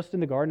him not just in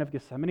the Garden of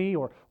Gethsemane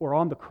or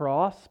on the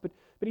cross, but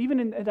even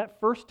in that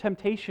first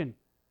temptation,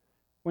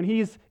 when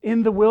he's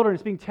in the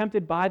wilderness being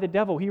tempted by the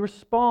devil, he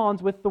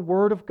responds with the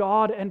Word of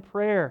God and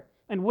prayer.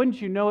 And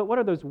wouldn't you know it, what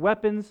are those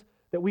weapons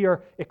that we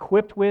are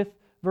equipped with?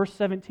 Verse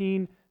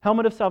 17,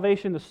 helmet of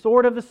salvation, the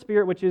sword of the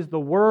Spirit, which is the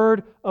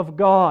Word of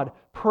God,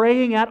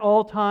 praying at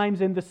all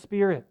times in the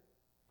Spirit.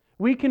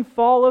 We can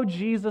follow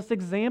Jesus'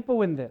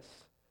 example in this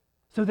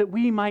so that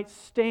we might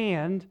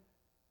stand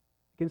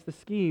against the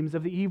schemes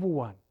of the evil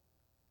one.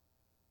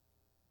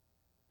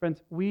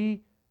 Friends,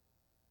 we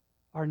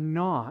are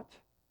not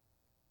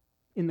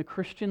in the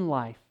Christian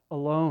life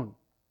alone.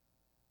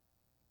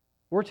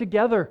 We're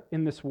together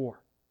in this war.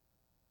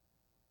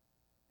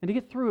 And to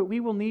get through it,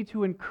 we will need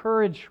to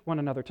encourage one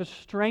another, to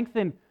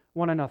strengthen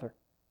one another,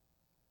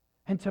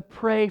 and to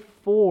pray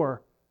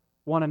for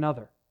one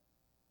another.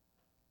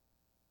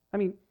 I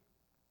mean,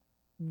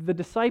 the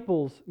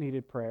disciples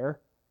needed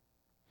prayer.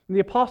 And the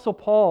Apostle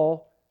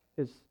Paul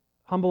is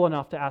humble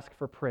enough to ask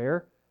for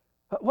prayer.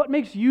 What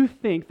makes you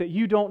think that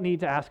you don't need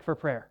to ask for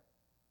prayer?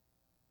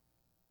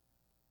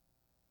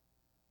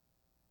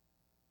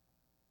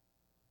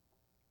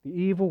 The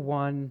evil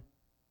one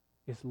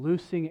is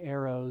loosing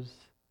arrows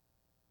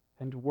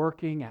and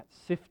working at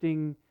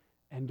sifting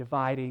and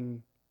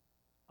dividing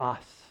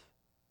us.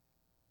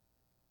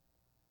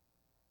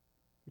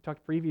 We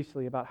talked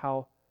previously about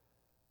how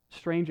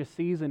strange a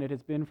season it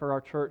has been for our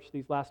church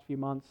these last few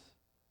months.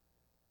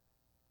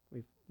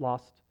 We've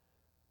lost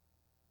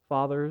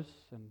fathers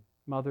and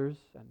mothers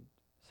and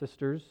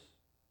sisters.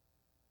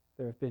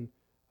 There have been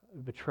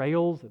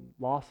betrayals and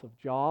loss of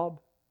job.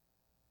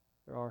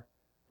 There are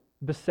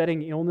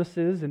besetting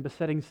illnesses and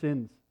besetting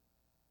sins.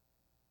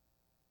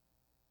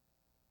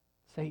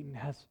 Satan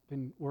has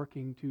been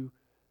working to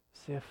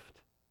sift,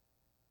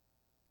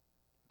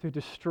 to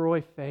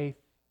destroy faith,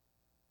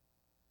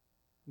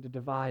 and to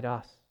divide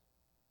us.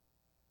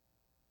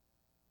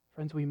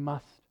 Friends, we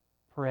must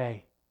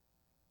pray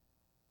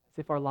as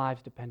if our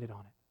lives depended on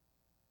it.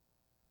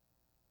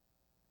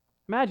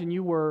 Imagine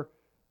you were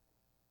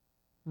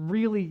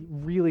really,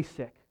 really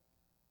sick,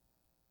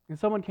 and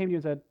someone came to you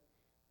and said,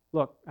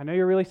 "Look, I know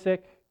you're really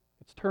sick,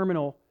 it's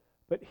terminal,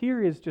 but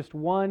here is just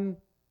one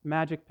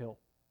magic pill.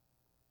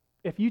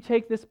 If you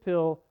take this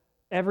pill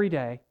every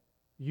day,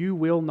 you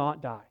will not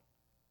die."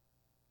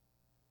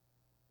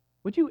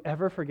 Would you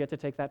ever forget to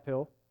take that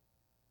pill?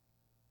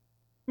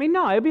 I mean,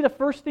 no, it would be the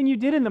first thing you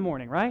did in the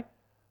morning, right?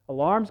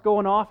 Alarm's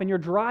going off and you're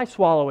dry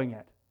swallowing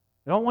it.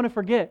 You don't want to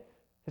forget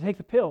to take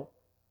the pill.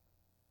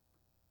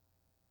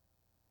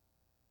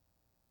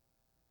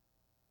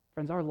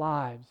 Friends, our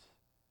lives,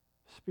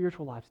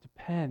 spiritual lives,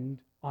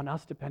 depend on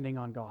us depending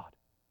on God.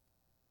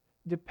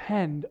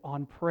 Depend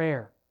on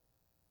prayer.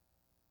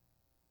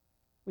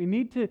 We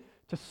need to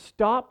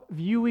stop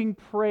viewing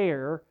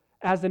prayer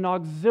as an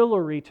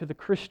auxiliary to the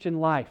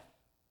Christian life.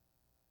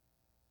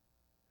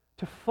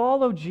 To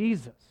follow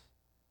Jesus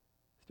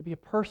is to be a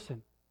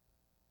person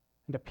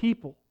and a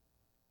people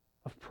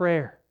of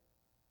prayer.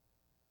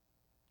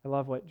 I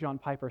love what John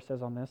Piper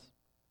says on this.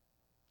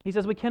 He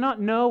says, "We cannot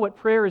know what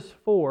prayer is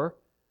for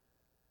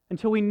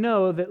until we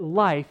know that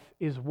life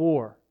is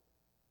war."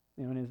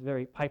 You know, in his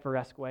very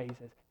Piper-esque way, he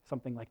says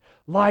something like,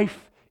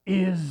 "Life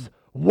is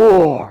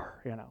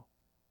war," you know.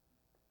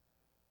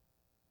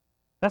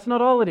 That's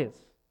not all it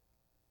is.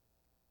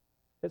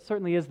 It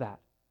certainly is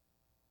that.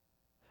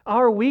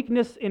 Our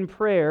weakness in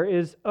prayer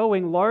is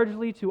owing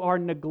largely to our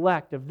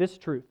neglect of this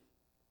truth.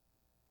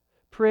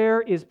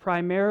 Prayer is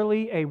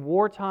primarily a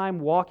wartime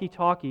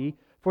walkie-talkie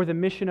for the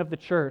mission of the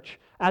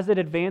church as it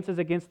advances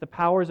against the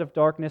powers of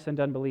darkness and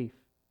unbelief.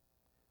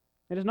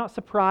 It is not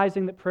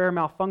surprising that prayer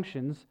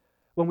malfunctions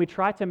when we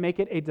try to make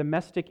it a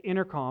domestic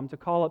intercom to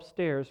call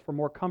upstairs for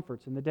more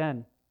comforts in the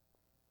den.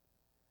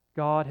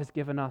 God has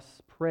given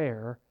us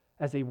prayer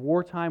as a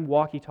wartime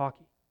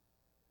walkie-talkie,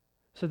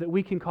 so that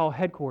we can call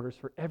headquarters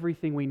for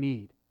everything we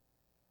need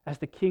as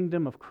the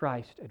kingdom of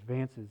Christ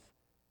advances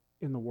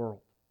in the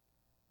world.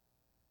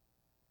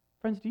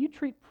 Friends, do you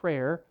treat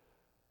prayer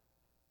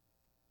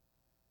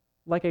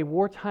like a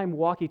wartime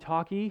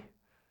walkie-talkie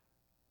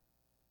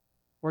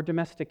or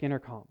domestic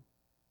intercom?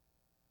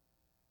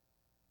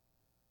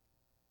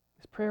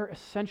 Is prayer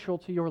essential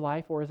to your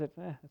life, or is it,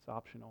 it's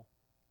optional?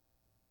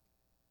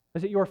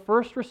 Is it your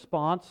first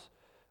response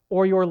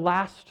or your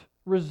last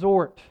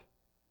resort?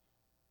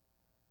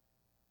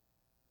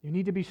 You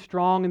need to be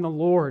strong in the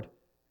Lord.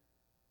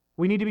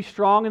 We need to be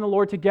strong in the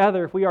Lord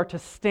together if we are to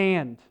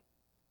stand.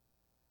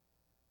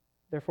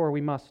 Therefore, we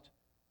must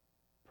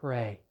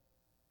pray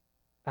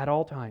at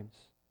all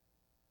times,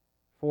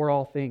 for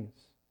all things,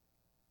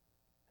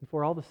 and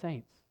for all the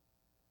saints.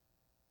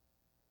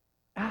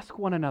 Ask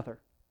one another,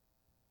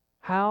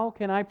 "How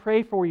can I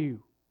pray for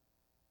you?"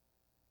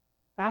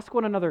 Ask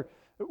one another,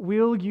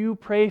 "Will you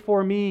pray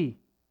for me?"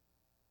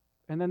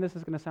 And then this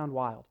is going to sound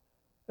wild.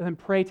 And then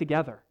pray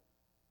together.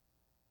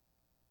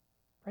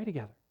 Pray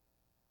together.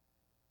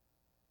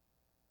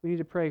 We need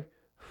to pray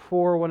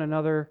for one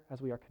another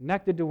as we are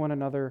connected to one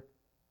another.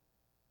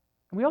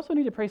 And we also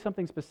need to pray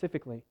something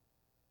specifically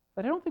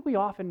that I don't think we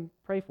often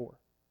pray for.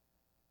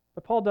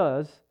 But Paul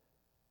does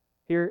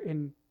here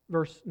in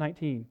verse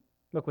 19.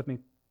 Look with me.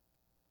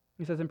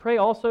 He says, "And pray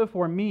also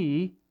for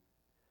me,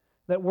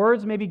 that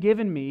words may be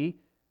given me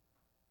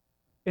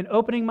in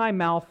opening my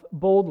mouth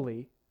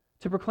boldly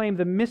to proclaim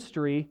the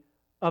mystery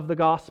of the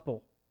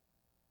gospel,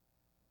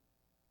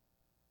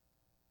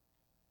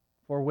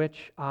 for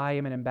which I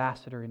am an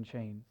ambassador in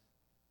chains,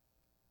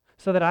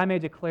 so that I may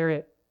declare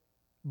it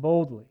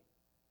boldly,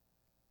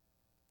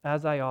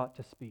 as I ought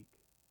to speak."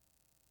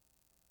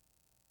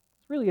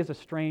 This really is a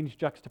strange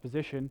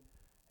juxtaposition.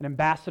 An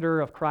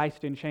ambassador of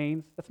Christ in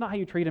chains. That's not how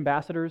you treat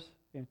ambassadors.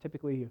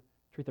 Typically, you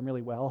treat them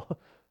really well.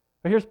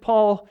 But here's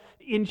Paul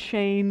in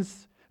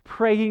chains,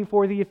 praying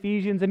for the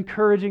Ephesians,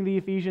 encouraging the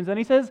Ephesians. And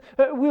he says,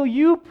 "Will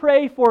you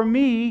pray for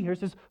me?"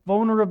 Here's his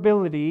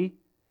vulnerability.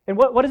 And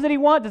what does it he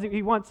want?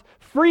 He wants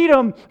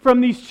freedom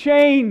from these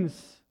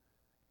chains.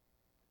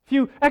 A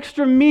few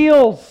extra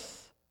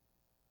meals.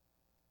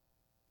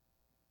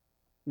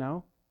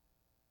 No.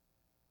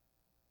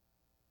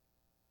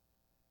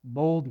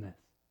 Boldness.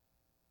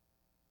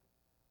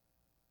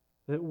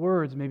 That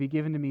words may be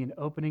given to me in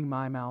opening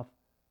my mouth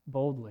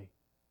boldly.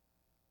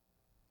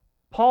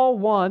 Paul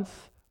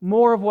wants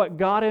more of what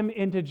got him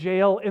into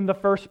jail in the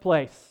first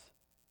place.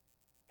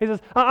 He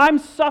says, "I'm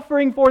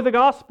suffering for the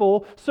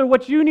gospel, so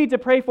what you need to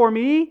pray for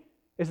me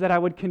is that I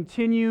would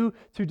continue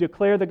to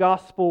declare the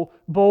gospel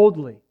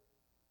boldly.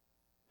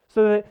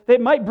 So that it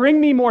might bring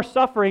me more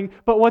suffering,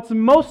 but what's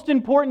most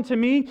important to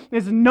me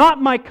is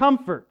not my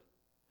comfort.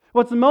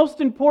 What's most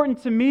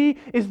important to me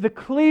is the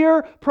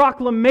clear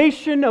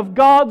proclamation of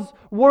God's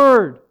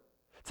Word.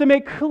 To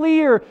make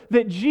clear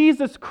that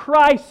Jesus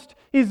Christ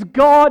is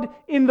God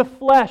in the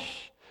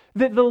flesh.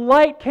 That the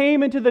light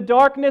came into the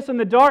darkness and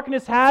the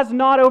darkness has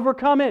not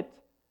overcome it.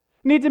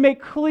 We need to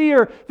make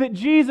clear that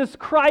Jesus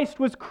Christ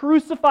was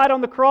crucified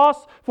on the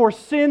cross for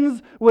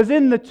sins, was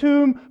in the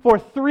tomb for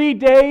 3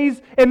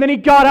 days, and then He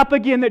got up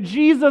again, that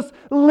Jesus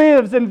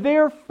lives, and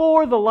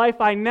therefore the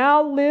life I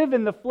now live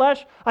in the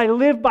flesh, I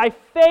live by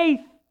faith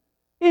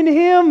in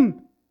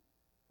Him.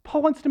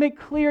 Paul wants to make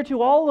clear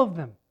to all of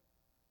them,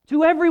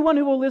 to everyone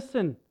who will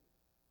listen,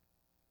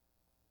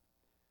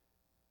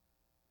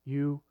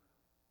 you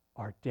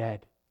are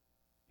dead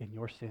in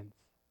your sins.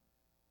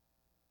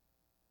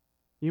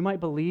 You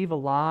might believe a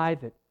lie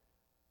that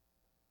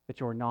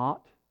you're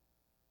not,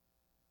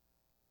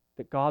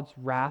 that God's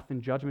wrath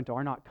and judgment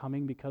are not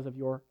coming because of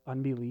your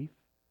unbelief.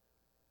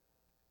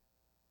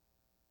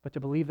 But to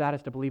believe that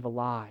is to believe a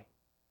lie.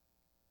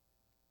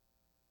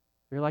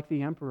 You're like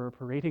the emperor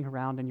parading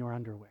around in your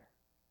underwear.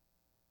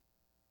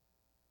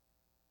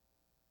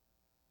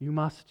 You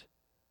must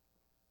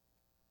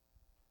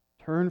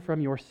turn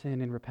from your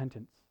sin in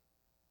repentance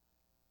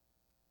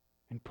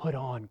and put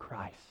on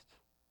Christ.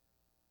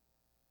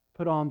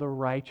 Put on the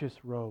righteous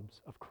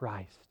robes of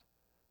Christ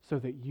so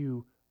that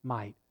you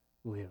might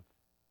live.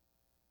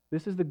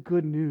 This is the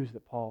good news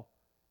that Paul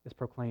is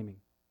proclaiming.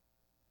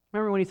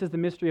 Remember when he says the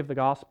mystery of the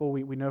gospel,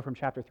 we know from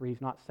chapter 3,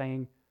 he's not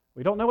saying,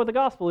 we don't know what the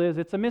gospel is,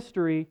 it's a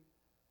mystery.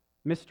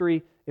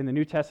 Mystery in the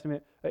New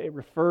Testament, it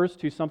refers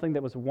to something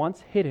that was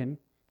once hidden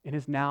and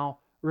is now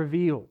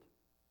revealed.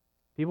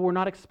 People were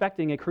not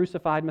expecting a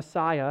crucified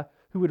Messiah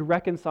who would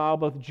reconcile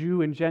both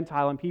Jew and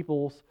Gentile and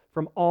peoples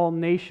from all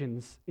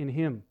nations in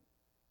Him.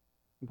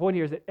 The point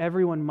here is that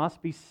everyone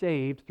must be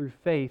saved through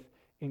faith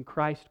in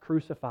Christ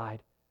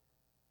crucified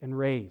and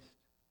raised.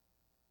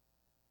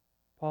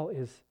 Paul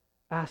is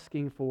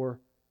asking for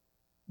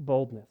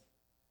boldness.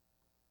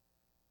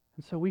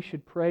 And so we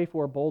should pray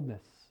for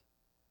boldness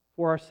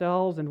for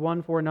ourselves and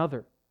one for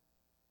another.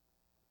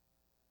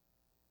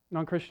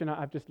 Non-Christian,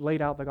 I've just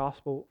laid out the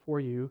gospel for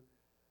you.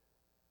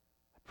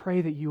 I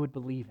pray that you would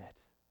believe it.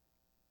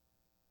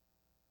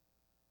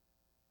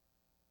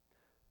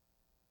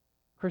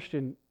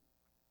 Christian,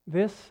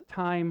 this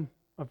time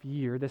of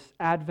year, this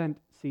Advent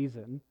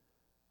season,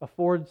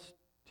 affords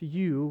to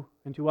you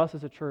and to us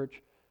as a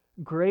church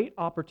great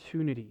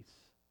opportunities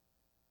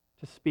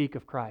to speak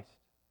of Christ.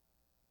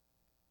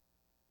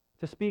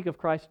 To speak of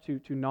Christ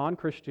to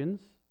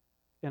non-Christians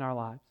in our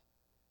lives,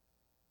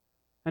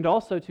 and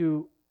also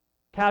to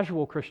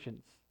casual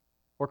Christians,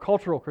 or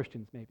cultural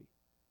Christians maybe.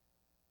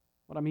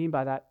 What I mean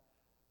by that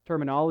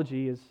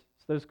terminology is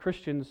those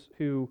Christians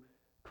who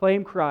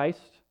claim Christ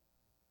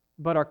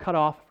but are cut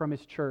off from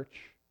His church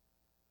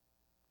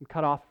and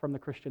cut off from the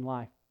Christian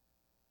life.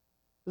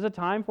 This is a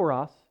time for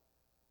us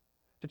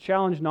to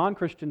challenge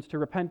non-Christians to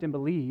repent and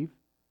believe,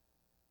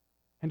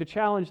 and to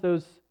challenge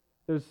those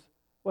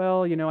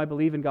well, I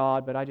believe in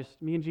God, but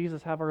me and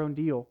Jesus have our own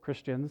deal,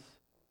 Christians,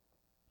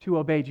 to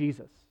obey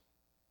Jesus.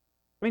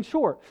 I mean,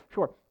 sure,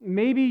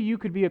 maybe you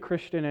could be a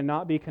Christian and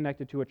not be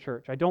connected to a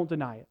church. I don't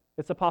deny it.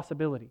 It's a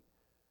possibility.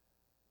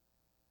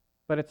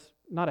 But it's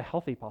not a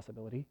healthy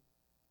possibility.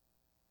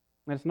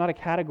 And it's not a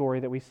category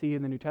that we see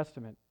in the New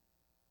Testament.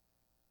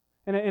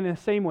 And in the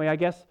same way, I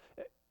guess,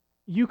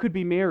 you could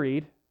be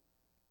married,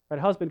 right?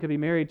 A husband could be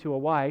married to a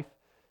wife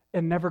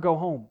and never go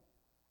home.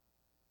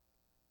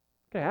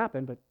 It could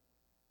happen, but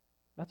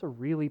that's a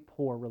really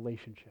poor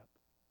relationship.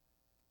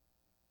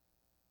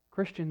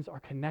 Christians are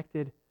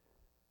connected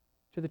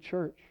to the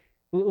church.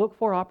 Look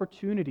for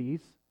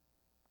opportunities,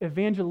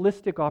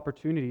 evangelistic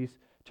opportunities,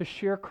 to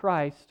share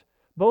Christ,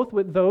 both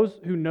with those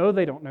who know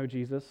they don't know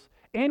Jesus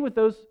and with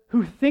those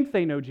who think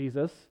they know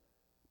Jesus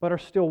but are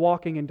still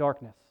walking in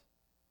darkness.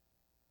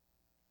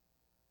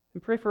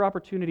 And pray for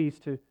opportunities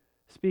to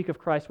speak of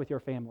Christ with your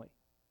family.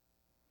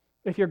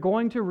 If you're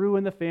going to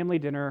ruin the family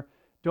dinner,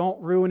 don't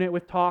ruin it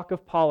with talk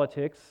of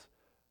politics,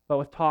 but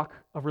with talk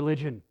of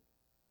religion.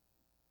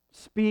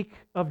 Speak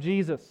of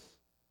Jesus.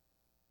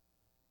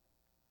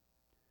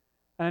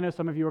 And I know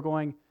some of you are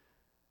going,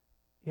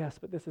 yes,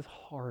 but this is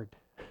hard.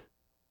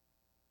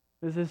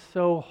 This is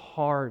so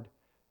hard.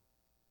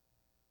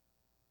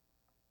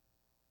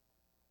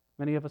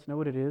 Many of us know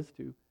what it is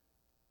to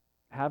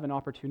have an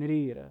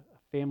opportunity at a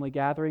family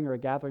gathering or a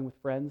gathering with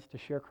friends to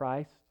share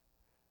Christ,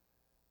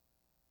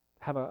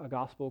 have a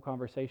gospel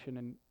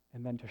conversation,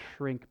 and then to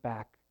shrink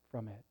back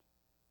from it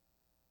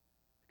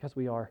because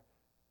we are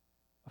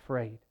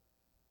afraid.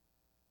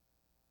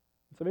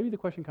 So maybe the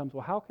question comes,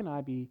 well, how can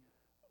I be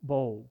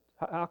bold?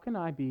 How can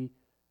I be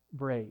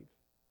brave?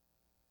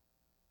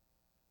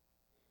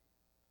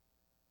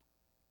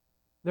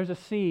 There's a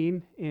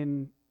scene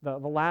in the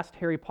last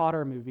Harry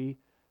Potter movie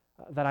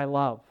that I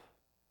love.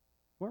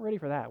 You weren't ready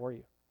for that, were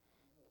you?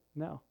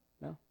 No.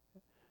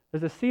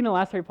 There's a scene in the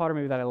last Harry Potter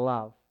movie that I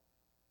love.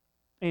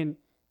 And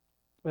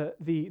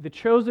the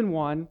chosen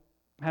one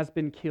has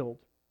been killed.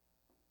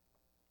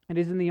 And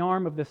is in the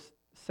arm of this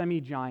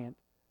semi-giant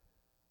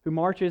who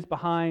marches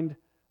behind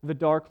the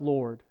Dark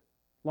Lord,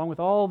 along with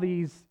all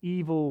these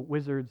evil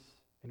wizards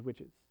and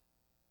witches.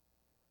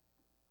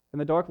 And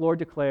the Dark Lord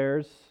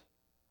declares,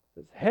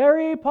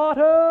 Harry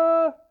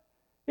Potter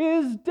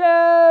is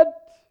dead.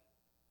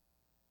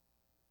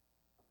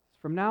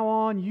 From now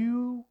on,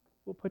 you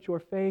will put your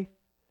faith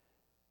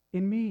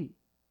in me.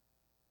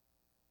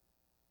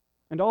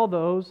 And all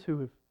those who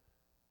have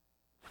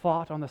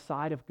fought on the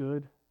side of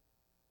good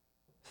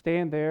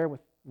stand there with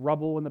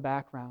rubble in the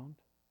background.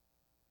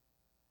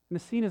 And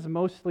the scene is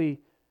mostly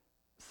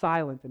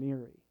silent and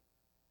eerie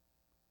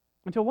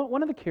until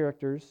one of the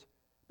characters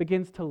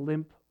begins to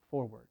limp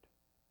forward.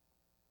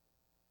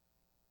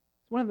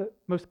 It's one of the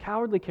most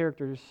cowardly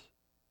characters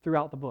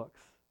throughout the books.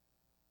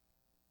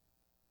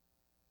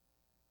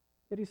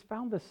 Yet he's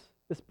found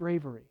this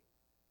bravery.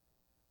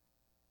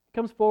 He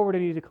comes forward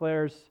and he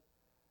declares,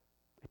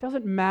 it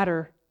doesn't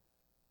matter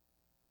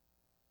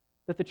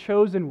that the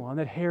chosen one,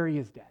 that Harry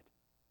is dead.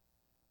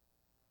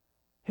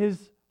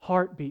 His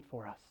heart beat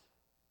for us.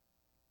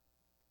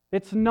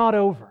 It's not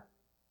over.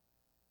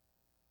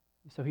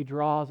 So he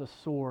draws a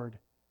sword,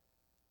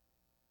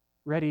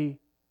 ready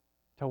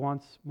to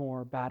once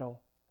more battle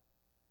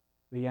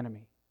the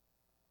enemy.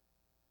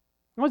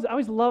 I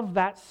always love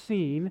that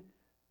scene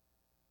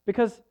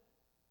because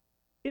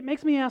it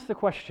makes me ask the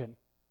question,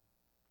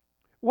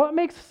 what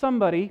makes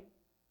somebody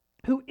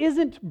who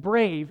isn't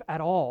brave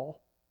at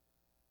all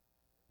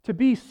to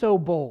be so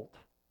bold?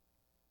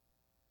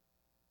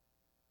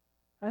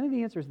 I think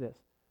the answer is this.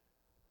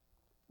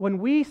 When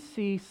we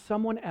see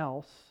someone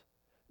else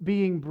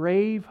being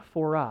brave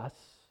for us,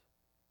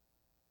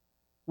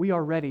 we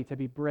are ready to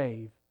be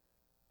brave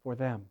for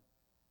them.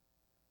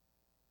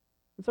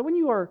 And so when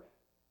you are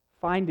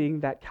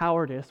finding that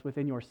cowardice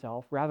within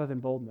yourself rather than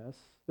boldness,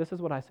 this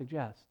is what I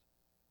suggest.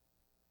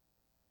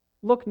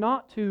 Look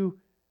not to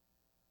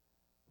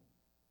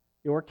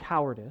your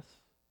cowardice,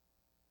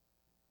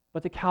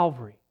 but to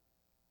Calvary,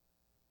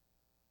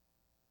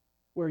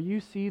 where you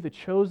see the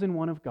chosen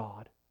one of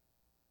God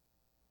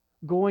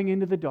going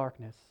into the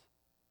darkness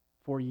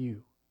for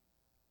you.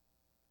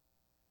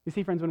 You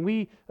see, friends, when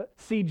we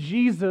see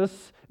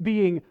Jesus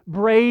being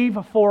brave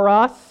for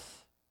us,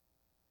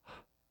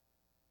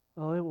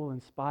 well, it will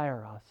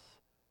inspire us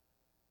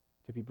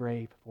to be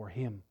brave for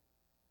Him.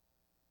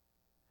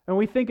 And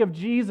when we think of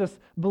Jesus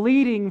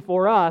bleeding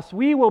for us,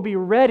 we will be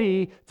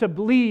ready to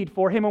bleed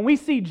for Him. When we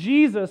see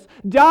Jesus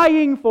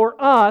dying for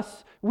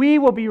us, we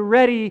will be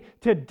ready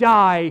to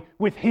die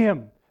with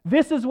Him.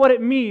 This is what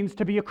it means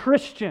to be a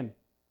Christian.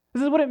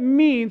 This is what it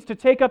means to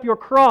take up your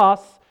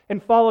cross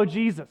and follow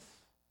Jesus.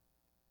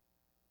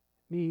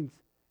 It means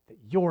that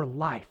your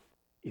life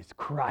is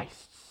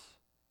Christ's.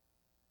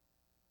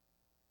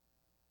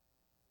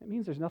 It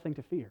means there's nothing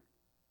to fear.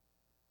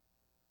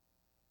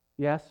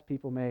 Yes,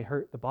 people may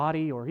hurt the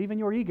body or even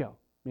your ego,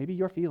 maybe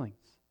your feelings.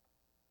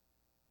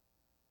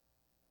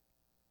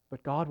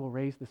 But God will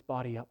raise this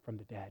body up from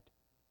the dead.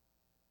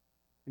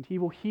 And He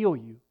will heal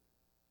you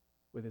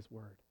with His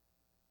word.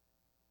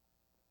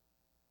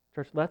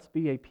 Church, let's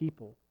be a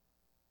people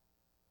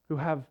who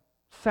have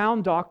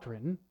sound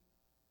doctrine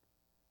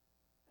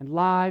and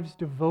lives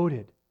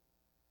devoted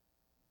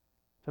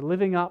to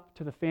living up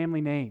to the family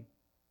name.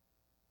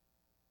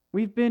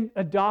 We've been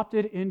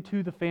adopted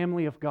into the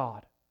family of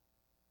God.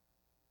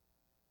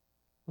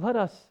 Let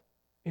us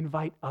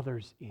invite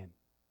others in.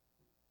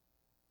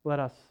 Let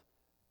us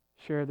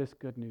share this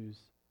good news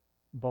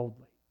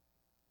boldly.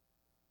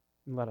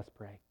 And let us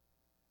pray.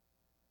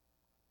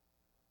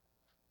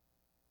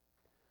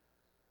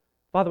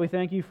 Father, we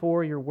thank You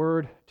for Your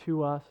word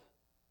to us.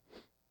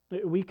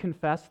 We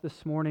confess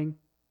this morning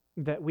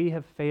that we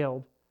have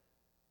failed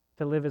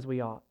to live as we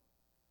ought.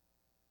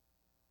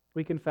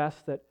 We confess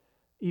that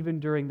even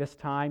during this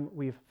time,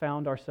 we've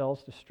found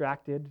ourselves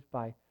distracted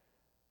by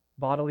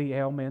bodily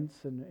ailments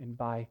and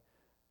by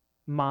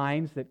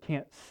minds that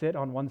can't sit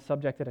on one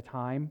subject at a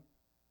time.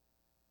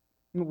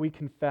 We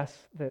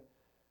confess that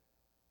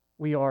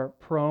we are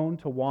prone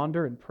to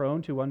wander and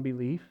prone to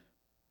unbelief.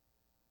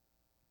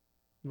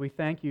 We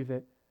thank You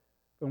that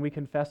when we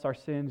confess our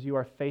sins, You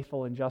are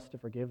faithful and just to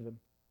forgive them.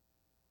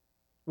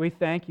 We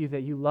thank You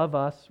that You love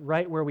us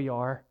right where we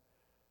are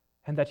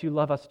and that You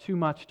love us too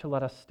much to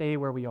let us stay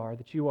where we are,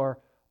 that You are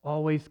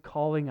always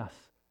calling us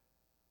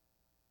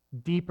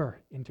deeper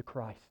into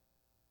Christ,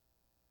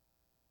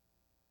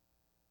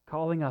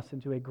 calling us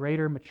into a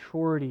greater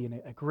maturity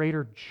and a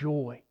greater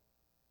joy.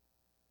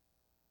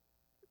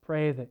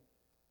 Pray that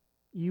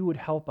You would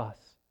help us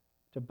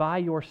to, by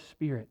Your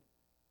Spirit,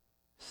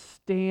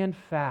 stand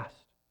fast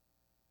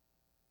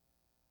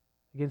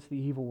against the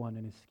evil one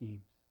and his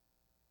schemes.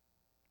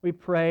 We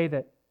pray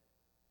that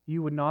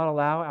You would not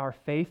allow our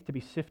faith to be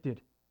sifted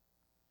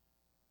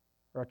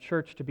or our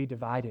church to be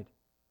divided.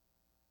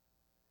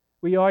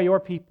 We are Your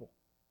people.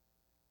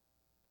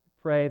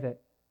 Pray that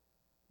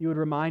You would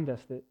remind us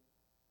that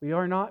we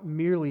are not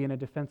merely in a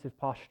defensive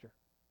posture,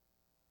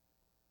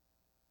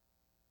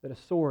 that a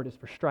sword is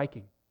for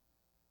striking,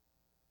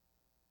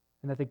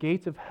 and that the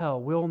gates of hell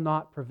will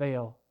not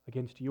prevail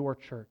against your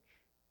church.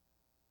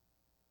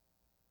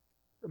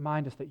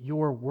 Remind us that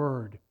your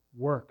word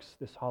works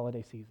this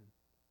holiday season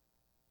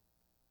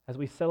as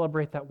we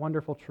celebrate that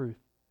wonderful truth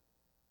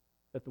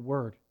that the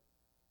Word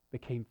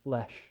became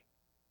flesh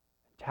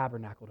and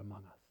tabernacled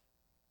among us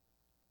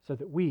so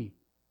that we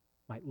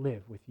might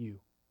live with you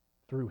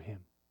through him.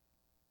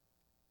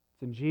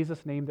 It's in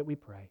Jesus' name that we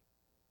pray.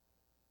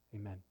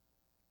 Amen.